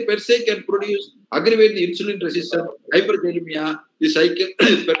heart failure per se can produce, aggravate the insulin resistance, hyperkalemia. This cycle,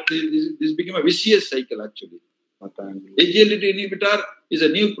 this became a vicious cycle actually. SGLT2 inhibitor is a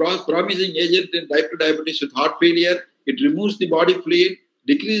new promising agent in type 2 diabetes with heart failure. It removes the body fluid,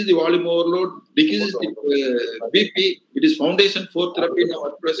 decreases the volume overload, decreases the BP. It is foundation for therapy now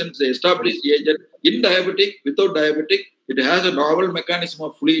at present, the established agent in diabetic, without diabetic. It has a novel mechanism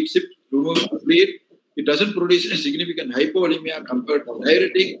of fluid shift, removing fluid. It doesn't produce a significant hypovolemia compared to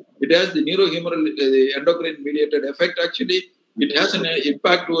diuretic. It has the neurohumoral endocrine mediated effect actually. It has an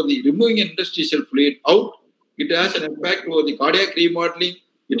impact over the removing interstitial fluid out. It has an impact over the cardiac remodeling.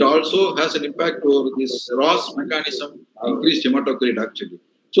 It also has an impact over this ROS mechanism, increased hematocrit actually.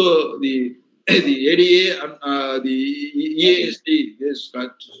 So the ADA and the EASD,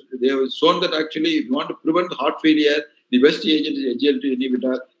 they have shown that actually if you want to prevent heart failure, the best agent is SGLT2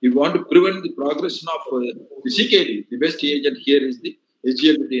 inhibitor. If you want to prevent the progression of the CKD, the best agent here is the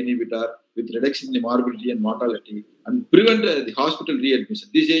SGLT2 inhibitor with reduction in the morbidity and mortality and prevent the hospital readmission.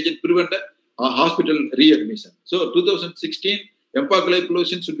 This agent prevent hospital readmission. So 2016,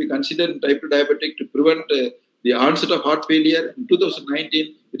 empagliflozin should be considered in type 2 diabetic to prevent the onset of heart failure. In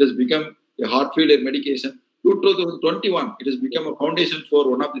 2019, it has become a heart failure medication. 2021, it has become a foundation for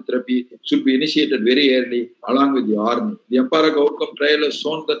one of the therapy should be initiated very early along with the army. The EMPA outcome trial has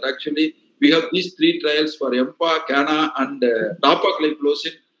shown that actually we have these three trials for EMPA, CANA and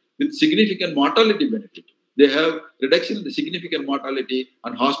dapagliflozin with significant mortality benefit. They have reduction in the significant mortality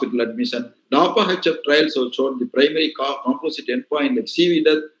and hospital admission. DAPA-HF trials have shown the primary composite endpoint like CV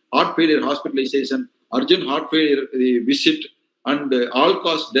death, heart failure hospitalization, urgent heart failure visit, and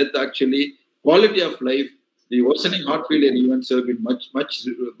all-cause death actually, quality of life. The worsening heart failure events have been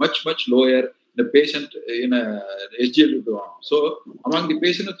much lower in the patient in a SGLT2 arm. So, among the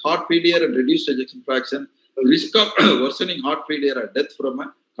patient with heart failure and reduced ejection fraction, the risk of worsening heart failure or death from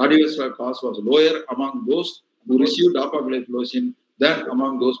a cardiovascular cause was lower among those who received dapagliflozin than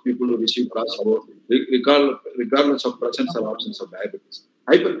among those people who received placebo, regardless of presence or absence of diabetes.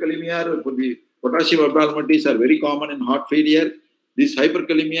 Hyperkalemia for the potassium abnormalities are very common in heart failure. This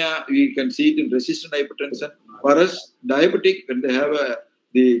hyperkalemia, we can see it in resistant hypertension. For us, diabetic, when they have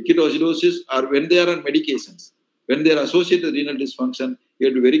the ketoacidosis or when they are on medications, when they are associated with renal dysfunction, you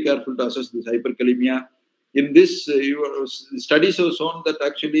have to be very careful to assess this hyperkalemia. In this, studies have shown that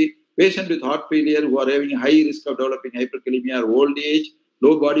actually patients with heart failure who are having a high risk of developing hyperkalemia are old age,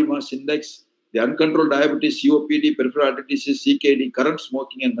 low body mass index, the uncontrolled diabetes, COPD, peripheral arteritis, CKD, current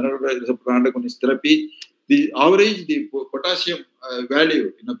smoking, and mineral receptor antagonist therapy. The average, the potassium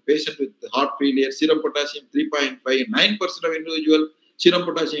value in a patient with heart failure, serum potassium 3.5, 9% of individual, serum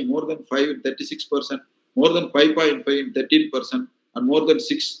potassium more than 5 in 36%, more than 5.5 in 13%, and more than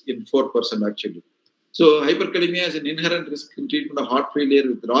 6 in 4% actually. So hyperkalemia is an inherent risk in treatment of heart failure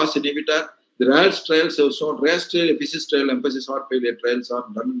with ROS inhibitor. The RALS trials have shown, RAS trial, EPHYSIS trial, emphasis heart failure trials are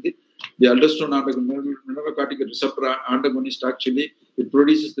done with the aldosterone mineralocorticoid receptor antagonist actually. It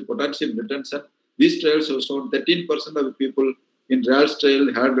produces the potassium retention. These trials have shown 13% of the people in RALS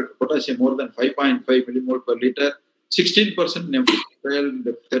trial had potassium more than 5.5 millimole per liter. 16% in emphasis trial,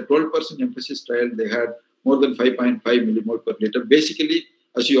 the 12% emphasis trial, they had more than 5.5 millimole per liter. Basically,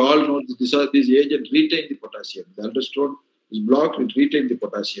 as you all know, these agents retain the potassium. The aldosterone is blocked, it retains the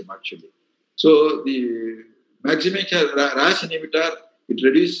potassium actually. So the maximizing RAS inhibitor, it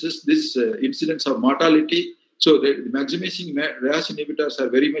reduces this incidence of mortality. So the maximizing RAS inhibitors are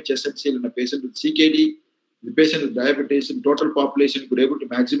very much essential in a patient with CKD, the patient with diabetes in total population could able to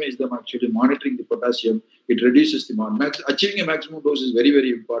maximize them actually monitoring the potassium. It reduces the achieving a maximum dose is very,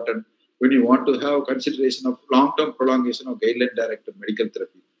 very important when you want to have consideration of long-term prolongation of guideline-directed medical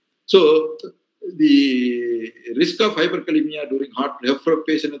therapy. So the risk of hyperkalemia during heart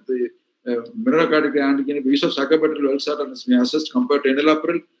patient with the mineral-cardiac angina, use of sacubitril valsartan is assessed compared to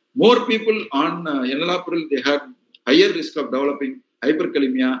enalapril. More people on enalapril, they had higher risk of developing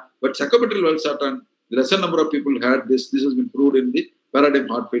hyperkalemia, but sacubitril valsartan, lesser number of people had this. This has been proved in the paradigm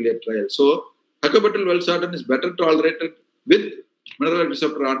heart failure trial. So sacubitril valsartan is better tolerated with mineral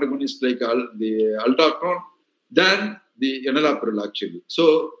receptor antagonists like the aldosterone than the enalapril actually.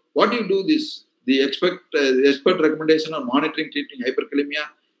 So what you do this, the expert recommendation on monitoring treating hyperkalemia,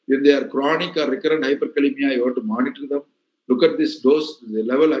 if they are chronic or recurrent hyperkalemia, you have to monitor them. Look at this dose, the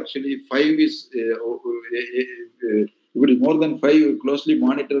level actually 5 is, if it is more than 5, you closely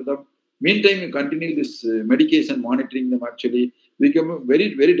monitor them. Meantime, you continue this medication, monitoring them actually, become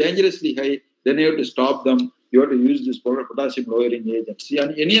very, very dangerously high, then you have to stop them. You have to use this potassium lowering agents. See,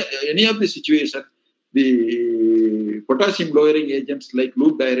 and any of the situation, the potassium lowering agents like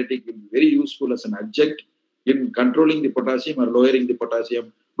loop diuretic will be very useful as an adjunct in controlling the potassium or lowering the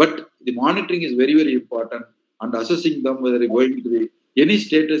potassium. But the monitoring is very, very important, and assessing them whether they're going to any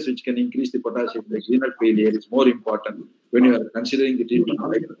status which can increase the potassium, like renal failure, is more important when you are considering the treatment of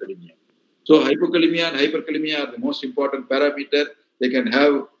hyperkalemia. So hypokalemia and hyperkalemia are the most important parameter. They can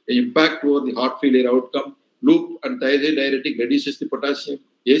have an impact over the heart failure outcome. Loop and thiazide diuretic reduces the potassium.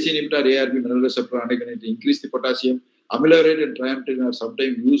 ACE inhibitor, ARB, mineral receptor antagonist increase the potassium. Amiloride and triamcinolone are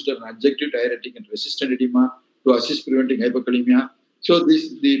sometimes used as an adjunctive diuretic in resistant edema to assist preventing hypokalemia. So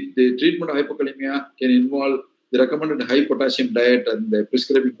the treatment of hypokalemia can involve the recommended high potassium diet and the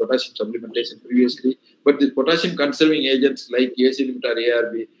prescribing potassium supplementation previously. But the potassium conserving agents like ACE inhibitor,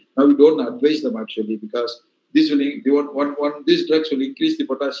 ARB, now we don't advise them actually, because this will these drugs will increase the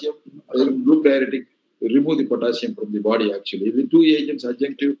potassium. Loop diuretic remove the potassium from the body actually. The two agents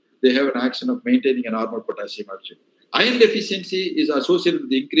adjunctive, they have an action of maintaining a normal potassium actually. Iron deficiency is associated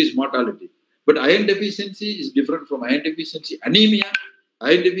with increased mortality. But iron deficiency is different from iron deficiency anemia.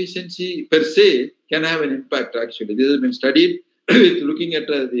 Iron deficiency per se can have an impact actually. This has been studied with looking at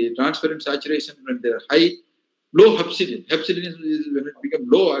the transferrin saturation when they are high. Low hepcidin. Hepcidin is when it becomes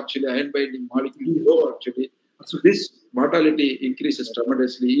low actually, iron binding molecule is low actually. So this mortality increases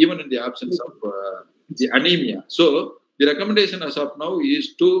tremendously even in the absence of the anemia. So the recommendation as of now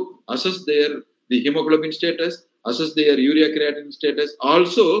is to assess the hemoglobin status, assess their urea creatinine status.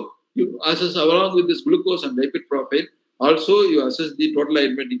 Also, you assess along with this glucose and lipid profile. Also, you assess the total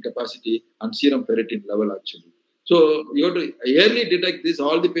iron binding capacity and serum ferritin level actually. So you have to early detect this.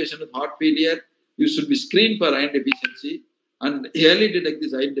 All the patients with heart failure, you should be screened for iron deficiency and early detect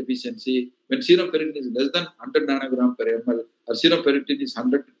this iron deficiency when serum ferritin is less than 100 nanogram per ml or serum ferritin is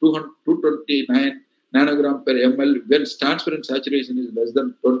 100 to 229 nanogram per ml when transferrin saturation is less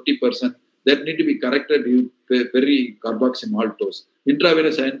than 20%. That need to be corrected with very carboxy maltose.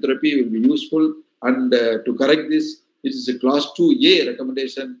 Intravenous iron therapy will be useful, and to correct this, it is a class 2A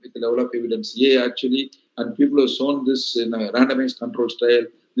recommendation with the level of evidence A actually, and people have shown this in a randomized controlled trial.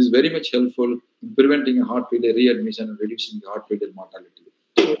 This is very much helpful in preventing a heart failure readmission and reducing the heart failure mortality.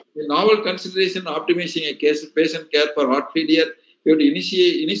 So, the novel consideration optimizing a patient care for heart failure, you have to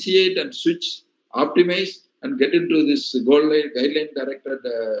initiate and switch, optimize, and get into this guideline-directed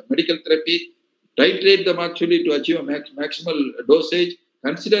medical therapy, titrate them actually to achieve a maximal dosage,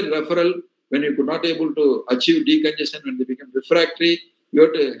 consider referral when you could not able to achieve decongestion, when they become refractory. You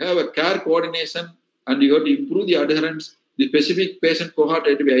have to have a care coordination and you have to improve the adherence. The specific patient cohort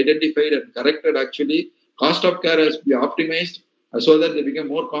has to be identified and corrected actually. Cost of care has to be optimized so that they become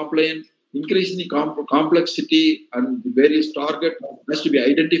more compliant. Increasing the complexity and the various target has to be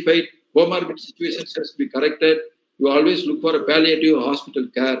identified. Comorbid situations has to be corrected. You always look for a palliative hospital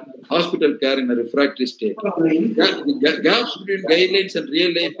care in a refractory state. The gaps between guidelines and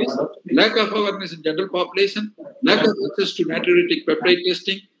real life is lack of awareness in general population, lack of access to natriuretic peptide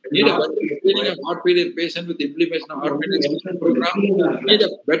testing, need a better screening of heart failure patient with implementation of heart failure screening program, need a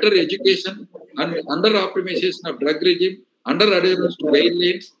better education and under optimization of drug regime, under adherence to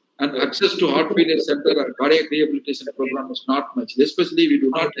guidelines, and access to heart failure center and cardiac rehabilitation program is not much. Especially, we do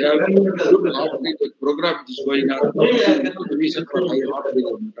not have a good heart failure program which is going on. The reason for high heart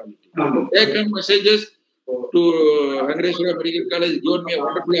failure mortality. Take-home messages to Venkateshwaraa Medical College given me a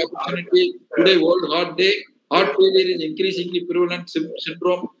wonderful opportunity. Today, World Heart Day. Heart failure is increasingly prevalent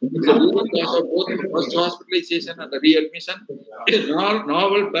syndrome. It's a leading cause of both first hospitalization and readmission. A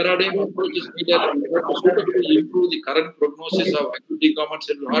novel paradigm approach is needed to suitably improve the current prognosis of acute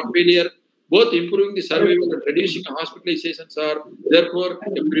decompensated heart failure. both improving the survival and reducing hospitalizations are therefore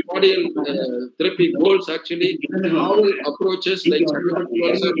primordial therapy goals. Actually, novel approaches like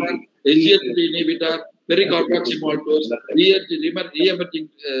SGLT inhibitor, pericarboxymaltose, re-emerging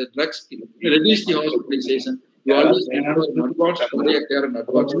drugs reduce the hospitalization. You always need for advanced cardiac care and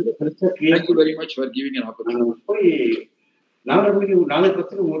advanced. Thank you very much for giving an opportunity.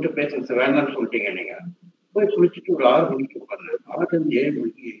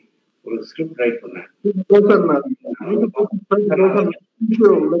 ஒரு script right பண்ணேன்.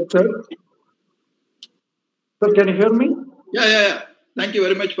 Sir, can you hear me? Yeah. Thank you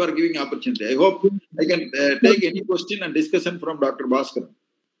very much for giving opportunity. I hope I can take any question and discussion from Dr. Bhaskar.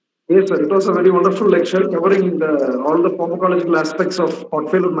 Yes, sir. It was a very wonderful lecture covering all the pharmacological aspects of heart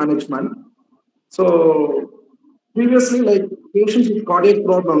failure management. So, previously, like patients with cardiac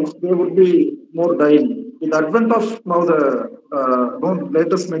problems, they would be more dying. With the advent of now the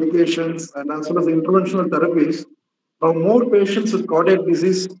latest medications and as well as the interventional therapies, now more patients with cardiac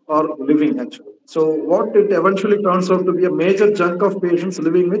disease are living actually. So what it eventually turns out to be a major chunk of patients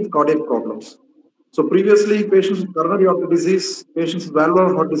living with cardiac problems. So previously, patients with coronary artery disease, patients with valvular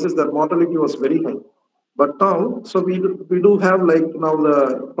heart disease, their mortality was very high. But now, so we do have like now the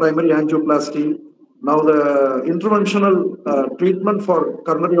primary angioplasty. Now the interventional treatment for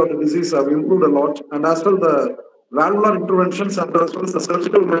coronary artery disease have improved a lot, and as well the valvular interventions and as well as the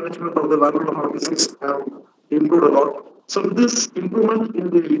surgical management of the valvular heart disease have improved a lot. So with this improvement in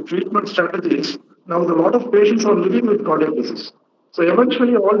the treatment strategies, now a lot of patients are living with cardiac disease. So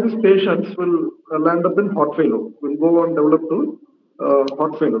eventually all these patients will land up in heart failure, will go on develop to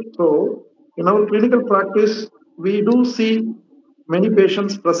heart failure. So in our clinical practice, we do see many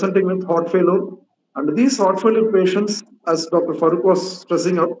patients presenting with heart failure. And these heart failure patients, as Dr. Farooq was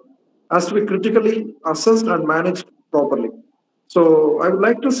stressing out, has to be critically assessed and managed properly. So I would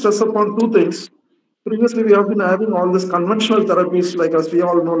like to stress upon two things. Previously, we have been having all these conventional therapies, like as we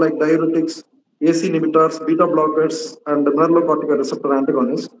all know, like diuretics, ACE inhibitors, beta blockers, and mineralocorticoid receptor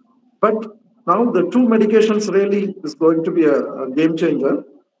antagonists. But now the two medications really is going to be a game changer.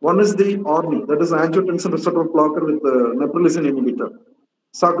 One is the ORNI, that is angiotensin receptor blocker with the neprilysin inhibitor.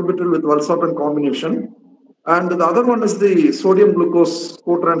 Sacubitril with valsartan combination, and the other one is the sodium glucose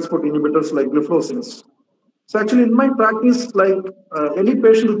co-transport inhibitors like gliflozins. So actually, in my practice, like any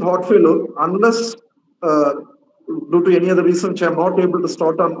patient with heart failure, unless due to any other reason, which I'm not able to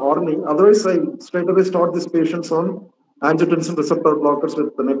start on ORNI, otherwise I straight away start these patients on angiotensin receptor blockers with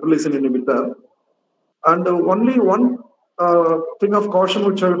the neprilysin inhibitor. And only one thing of caution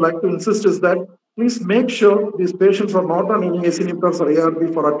which I would like to insist is that please make sure these patients are not on any ACE inhibitors or ARB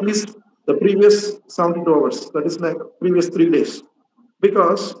for at least the previous 72 hours, that is like previous 3 days.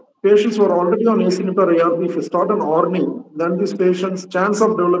 Because patients who are already on ACE inhibitor or ARB, if you start on ORNI, then these patients' chance of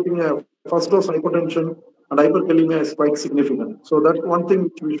developing a first dose hypertension and hyperkalemia is quite significant. So that's one thing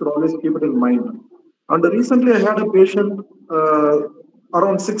which we should always keep it in mind. And recently I had a patient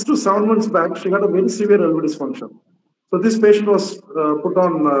around 6 to 7 months back, she had a very severe LV dysfunction. So this patient was put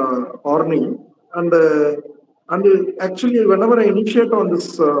on ORNI, and actually whenever I initiate on this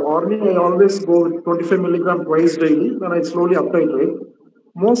ORNI, I always go with 25 milligram twice daily, then I slowly up titrate.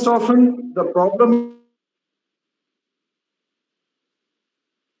 Most often the problem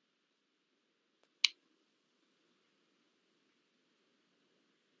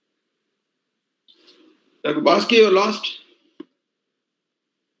Dr. Bhaskar, you lost.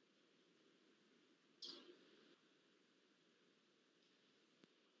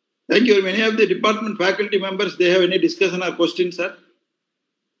 Thank you. Many of the department faculty members, they have any discussion or questions, sir?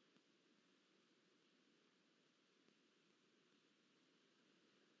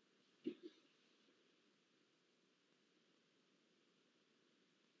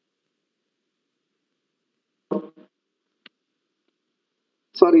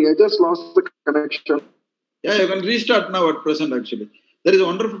 Sorry, I just lost the connection. Yeah, you can restart now at present actually. There is a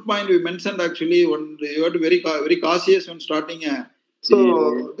wonderful point we mentioned actually. You have to be very cautious when starting a...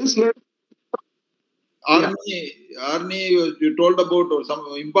 So this Arni, you told about or some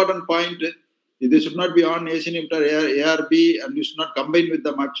important point. They should not be on ACE inhibitor, ARB, and you should not combine with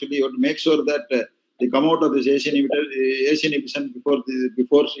them actually. You have to make sure that they come out of this ACE inhibition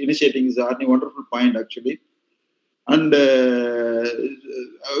before initiating is Arni. Wonderful point actually. And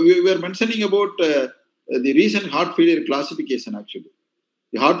we were mentioning about the recent heart failure classification actually.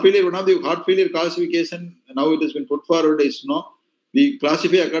 The heart failure, one of the heart failure classification, now it has been put forward is we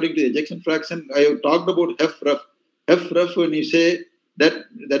classify according to the ejection fraction. I have talked about HFrEF. HFrEF, when you say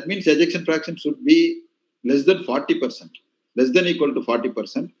that means ejection fraction should be less than 40%, less than equal to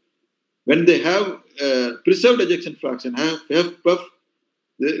 40%. When they have preserved ejection fraction, HFpEF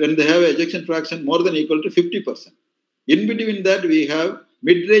when they have ejection fraction more than equal to 50%. In between that, we have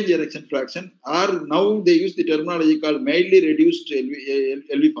mid-range ejection fraction, or now they use the terminology called mildly reduced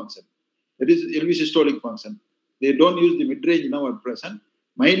LV function. That is LV systolic function. They don't use the mid-range now at present.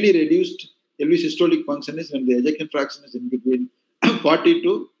 Mildly reduced LV systolic function is when the ejection fraction is in between 40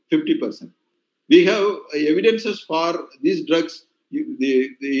 to 50%. We have evidences for these drugs.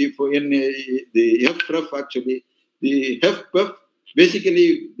 The HFrEF actually, the HFpEF,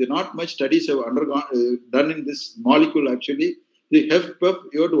 basically, not much studies have done in this molecule actually. The HFpEF,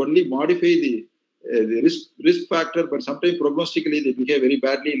 you have to only modify the risk factor, but sometimes prognostically they behave very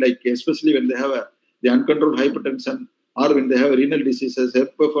badly, like especially when they have the uncontrolled hypertension or when they have renal diseases.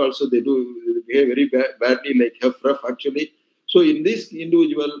 HFpEF also they behave very badly like HFrEF actually. So in this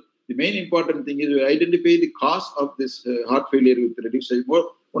individual, the main important thing is we identify the cause of this heart failure with reduced.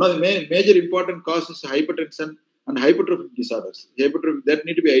 One of the major important causes is hypertension and hypertrophic disorders. Hypertrophic that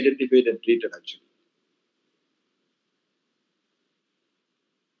need to be identified and treated actually.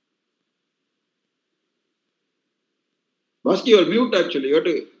 Baski, you are mute actually. You have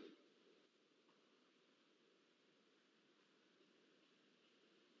to.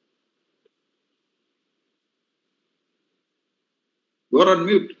 You are on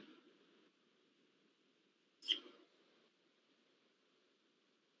mute.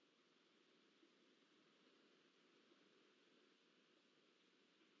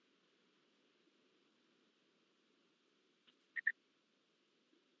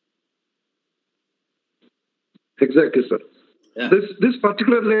 Exactly, sir. Yeah. This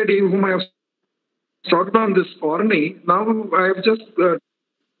particular lady whom I have started on this Orni, now I have just.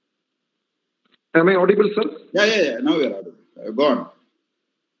 Am I audible, sir? Yeah. Now you are audible. Go on.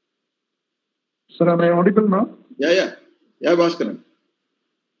 Sir, am I audible now? Yeah, Bhaskaran.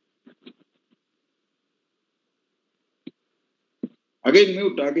 Again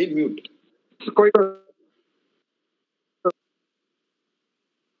mute. It's quite a...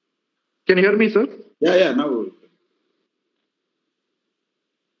 Can you hear me, sir? Yeah, now.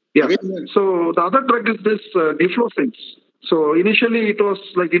 Yeah. So the other drug is this defloxacin. So initially it was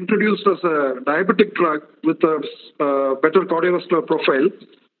like introduced as a diabetic drug with a better cardiovascular profile.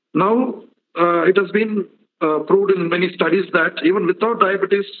 Now it has been proved in many studies that even without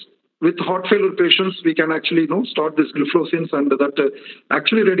diabetes, with heart failure patients, we can actually start this gliflozins, and that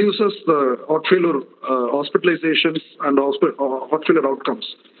actually reduces the heart failure hospitalizations and heart failure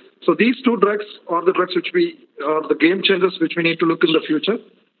outcomes. So these two drugs are the drugs which are the game changers which we need to look in the future.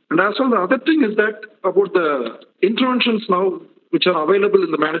 And as well, the other thing is that about the interventions now which are available in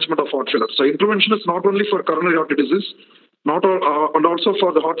the management of heart failure. So intervention is not only for coronary artery disease, and also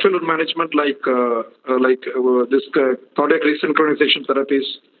for the heart failure management like this cardiac resynchronization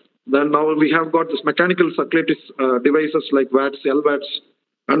therapies. Then now we have got this mechanical circulatory devices like VATS, LVATS.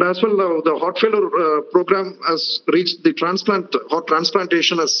 And as well, the heart failure program has reached the heart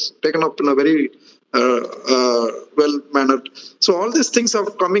transplantation has taken up in a very well mannered. So all these things are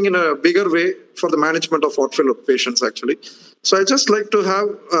coming in a bigger way for the management of heart failure patients actually. So I just like to have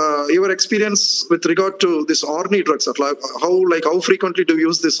your experience with regard to this Orni drugs. How frequently do you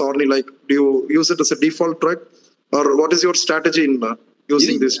use this Orni? Like, do you use it as a default drug, or what is your strategy in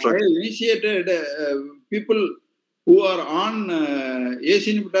using this drug? I initiated people who are on ACE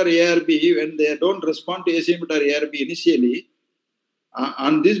inhibitor ARB when they don't respond to ACE inhibitor ARB initially.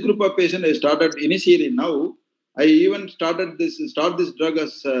 On this group of patients, I started initially now. I even start this drug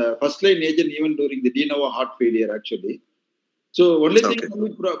as first line agent even during the de novo heart failure actually. So only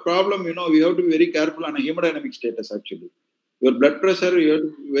problem, we have to be very careful on a hemodynamic status actually. Your blood pressure, you have to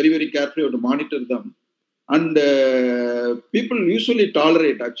be very, very careful, you have to monitor them. And people usually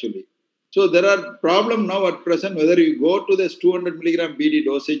tolerate actually. So there are problem now at present, whether you go to this 200 milligram BD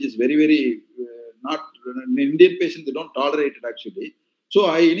dosage is very, very not, in Indian patients, they don't tolerate it actually. So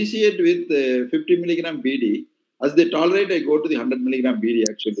I initiate with 50 milligram BD. As they tolerate, I go to the 100 milligram BD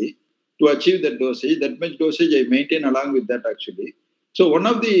actually to achieve that dosage. That much dosage I maintain along with that actually. So one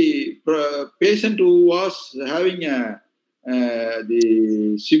of the patient who was having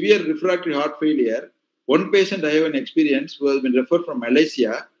the severe refractory heart failure, one patient I have an experience who has been referred from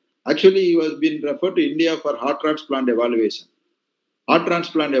Malaysia. Actually, he was being referred to India for heart transplant evaluation. That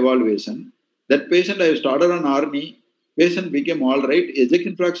patient I have started on Orni. Patient became all right.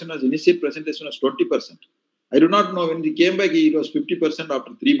 Ejection fraction as initial presentation was 20%. I do not know when he came back, it was 50%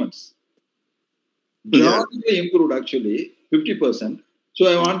 after 3 months. Drastically improved actually, 50%. So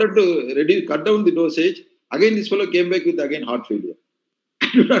I wanted to cut down the dosage. Again, this fellow came back with again heart failure. I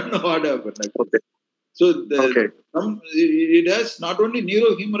do not know what happened. Okay. So it has not only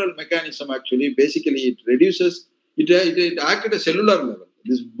neurohumoral mechanism actually, basically it reduces, it acts at a cellular level.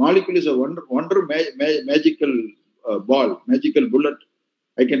 This molecule is a magical ball, magical bullet,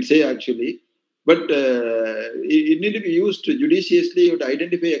 I can say actually. But it need to be used judiciously. You have to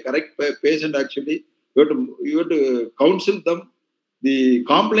identify a correct patient actually. You have to counsel them. The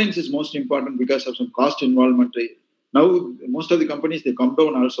compliance is most important because of some cost involvement. Now, most of the companies, they come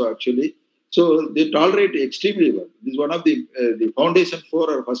down also actually. So they tolerate extremely well. This is one of the foundation for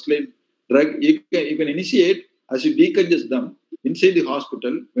our first line drug. You can initiate as you decongest them inside the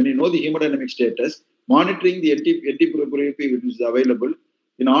hospital when you know the hemodynamic status, monitoring the anti-propionate which is available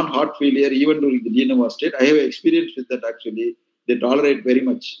in heart failure, even during the de novo state. I have experience with that actually. They tolerate very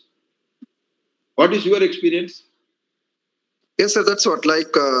much. What is your experience? Yes, sir, that's what.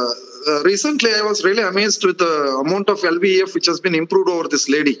 Like recently, I was really amazed with the amount of LVEF which has been improved over this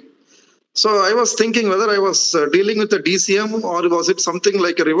lady. So I was thinking whether I was dealing with a DCM or was it something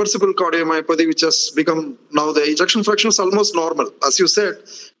like a reversible cardiomyopathy which has become now the ejection fraction is almost normal. As you said,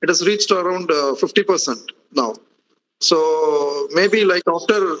 it has reached around 50% now. So maybe like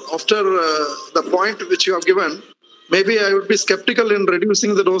after the point which you have given, maybe I would be skeptical in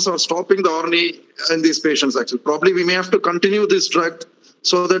reducing the dose or stopping the ORNI in these patients actually. Probably we may have to continue this drug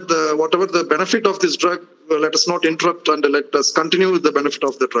so that whatever the benefit of this drug, let us not interrupt and let us continue with the benefit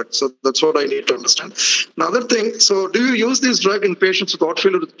of the drug. So that's what I need to understand. Another thing, so do you use this drug in patients with heart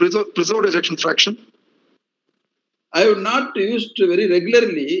failure with preserved ejection fraction? I have not used very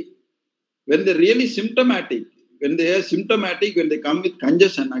regularly when they're really symptomatic. When they are symptomatic, when they come with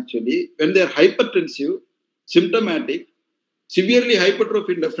congestion actually, when they are hypertensive, symptomatic, severely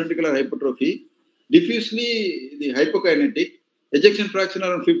hypertrophied left ventricular hypertrophy, diffusely the hypokinetic, ejection fraction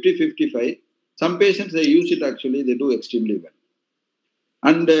around 50-55. Some patients, they use it actually, they do extremely well.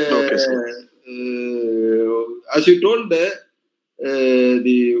 And as you told,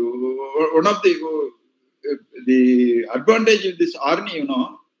 one of the advantage of this ARNI, you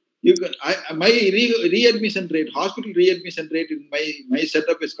know, you can my readmission rate, hospital readmission rate in my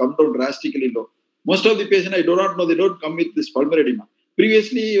setup is come down drastically low. Most of the patients I do not know, they don't come with this pulmonary edema.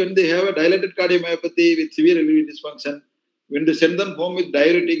 Previously, when they have a dilated cardiomyopathy with severe LV dysfunction, when they send them home with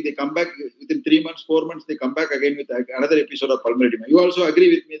diuretic, they come back within 3 months, 4 months, they come back again with another episode of pulmonary edema. You also agree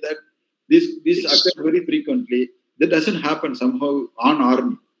with me that this occurs very frequently. That doesn't happen somehow on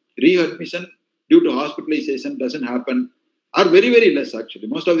ARNI. Readmission due to hospitalization doesn't happen, are very, very less actually.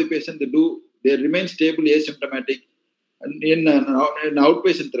 Most of the patients, they remain stable, asymptomatic, and in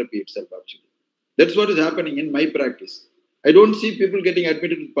outpatient therapy itself actually. That's what is happening in my practice. I don't see people getting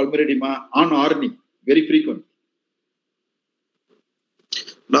admitted with pulmonary edema on ARNI very frequently.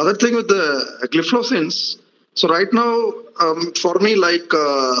 Another thing with the gliflozins, so right now, for me, like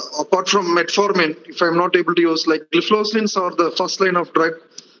apart from metformin, if I'm not able to use like gliflozins or the first line of drug,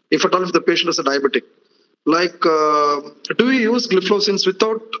 if at all if the patient is a diabetic, like do you use gliflozins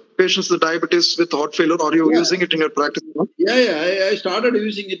without patients with diabetes with heart failure, or are you using it in your practice? Yeah, I started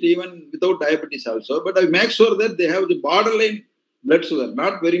using it even without diabetes also, but I make sure that they have the borderline blood sugar,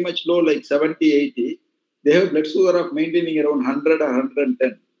 not very much low like 70, 80. They have blood sugar of maintaining around 100 or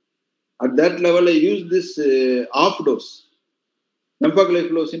 110. At that level, I use this off dose.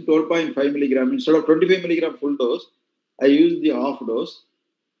 Empagliflozin 12.5 milligram. Instead of 25 milligram full dose, I use the off dose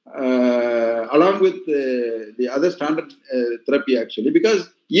along with the other standard therapy actually. Because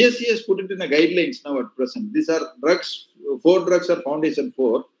ESC has put it in the guidelines now at present. These are drugs, 4 drugs are foundation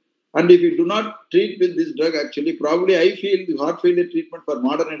 4. And if you do not treat with this drug actually, probably I feel the heart failure treatment for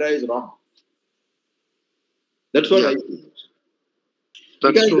modern era is wrong. That's what I feel.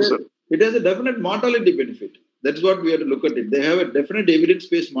 That's true, sir. It has a definite mortality benefit. That's what we have to look at it. They have a definite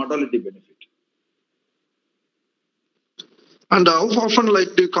evidence-based mortality benefit. And how often,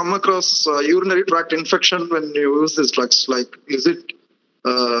 like, do you come across urinary tract infection when you use these drugs? Like, is it?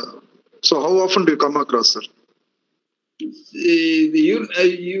 So, how often do you come across, sir? You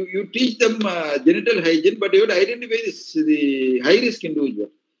teach them genital hygiene, but you have to identify the high-risk individual.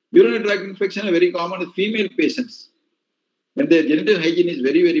 Urinary tract infection is very common with female patients. When their genital hygiene is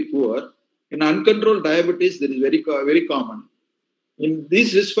very, very poor, in uncontrolled diabetes, that is very, very common. In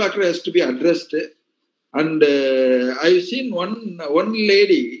this risk factor has to be addressed. And I've seen one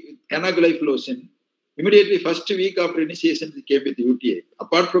lady with canagliflozin. Immediately first week after initiation, she came with UTI.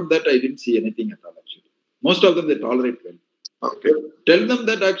 Apart from that, I didn't see anything at all actually. Most of them, they tolerate well. Okay. Tell them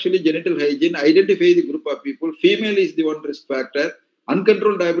that actually genital hygiene, identify the group of people. Female is the one risk factor.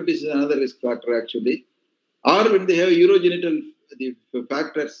 Uncontrolled diabetes is another risk factor actually. Or when they have urogenital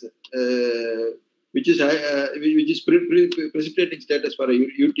factors, which is precipitating status for a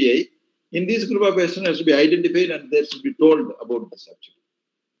UTI, in this group of patients has to be identified and they should be told about this actually.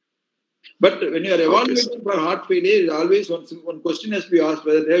 But when you are evaluating for heart failure, always one question has to be asked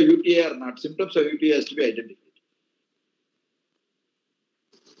whether they have UTI or not. Symptoms of UTI has to be identified.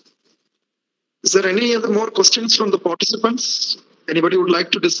 Is there any other more questions from the participants? Anybody would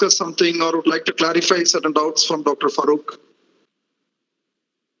like to discuss something or would like to clarify certain doubts from Dr. Farooq?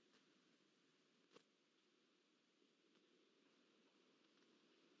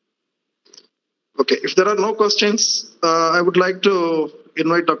 Okay, if there are no questions, I would like to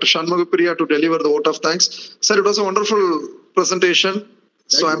invite Dr. Shanmugapriya to deliver the vote of thanks. Sir, it was a wonderful presentation.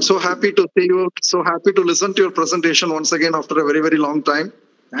 So I'm so happy to see you, so happy to listen to your presentation once again after a very, very long time.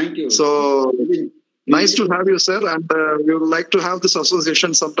 Thank you. So nice to have you, sir. And we would like to have this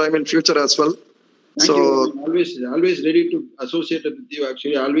association sometime in future as well. Thank you. I'm always ready to associate with you.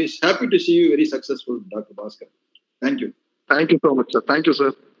 Actually, always happy to see you very successful, Dr. Bhaskar. Thank you. Thank you so much, sir. Thank you,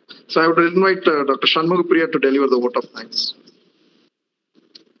 sir. So I would invite Dr. Shanmugapriya to deliver the vote of thanks.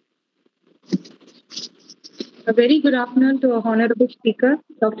 A very good afternoon to our Honorable Speaker,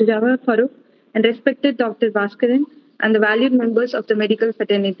 Dr. Jawahar Farooq, and respected Dr. Bhaskaran, and the valued members of the medical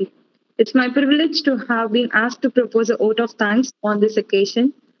fraternity. It's my privilege to have been asked to propose a vote of thanks on this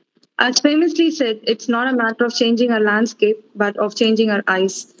occasion. As famously said, it's not a matter of changing our landscape, but of changing our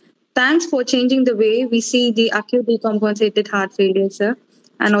eyes. Thanks for changing the way we see the acute decompensated heart failure, sir,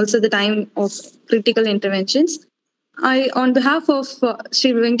 and also the time of critical interventions. I, on behalf of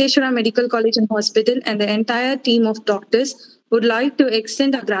Sri Venkateshwaraa Medical College and Hospital and the entire team of doctors, would like to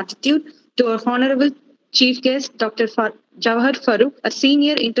extend our gratitude to our Honorable Chief Guest, Dr. Jawahar Farooq, a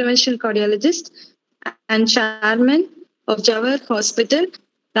senior interventional cardiologist and chairman of Jawahar Hospital,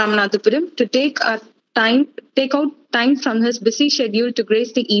 Ramanathapuram, to take out time from his busy schedule to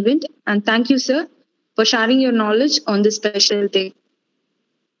grace the event. And thank you, sir, for sharing your knowledge on this special day.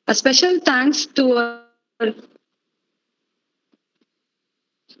 A special thanks to our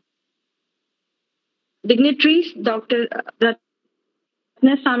dignitaries, Dr.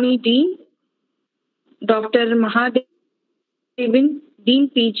 Ratnasamy Dean, Dr. Mahadevin, Dean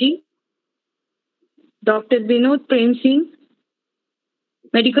PG, Dr. Vinod Prem Singh,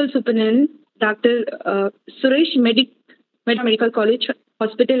 Medical Superintendent, Dr. Suresh Medical College,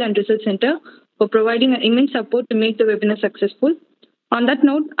 Hospital and Research Center for providing an immense support to make the webinar successful. On that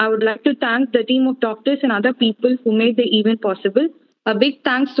note, I would like to thank the team of doctors and other people who made the event possible. A big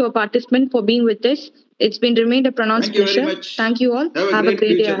thanks to our participants for being with us. It's been remained a pronounced pleasure. Thank you very much. Thank you all. Have a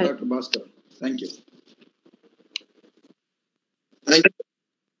great day future, ahead. Dr. Bhaskar. Thank you. Thank you.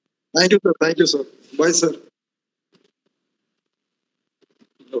 Thank you, sir. Thank you, sir. Bye, sir.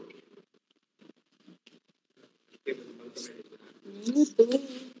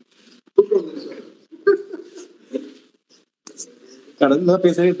 கடந்த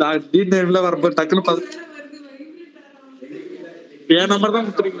பேசி dean டைம்ல வரப்போ டக்குன்னு என் number தான்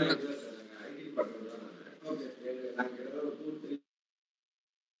கொடுத்துருக்கீங்க.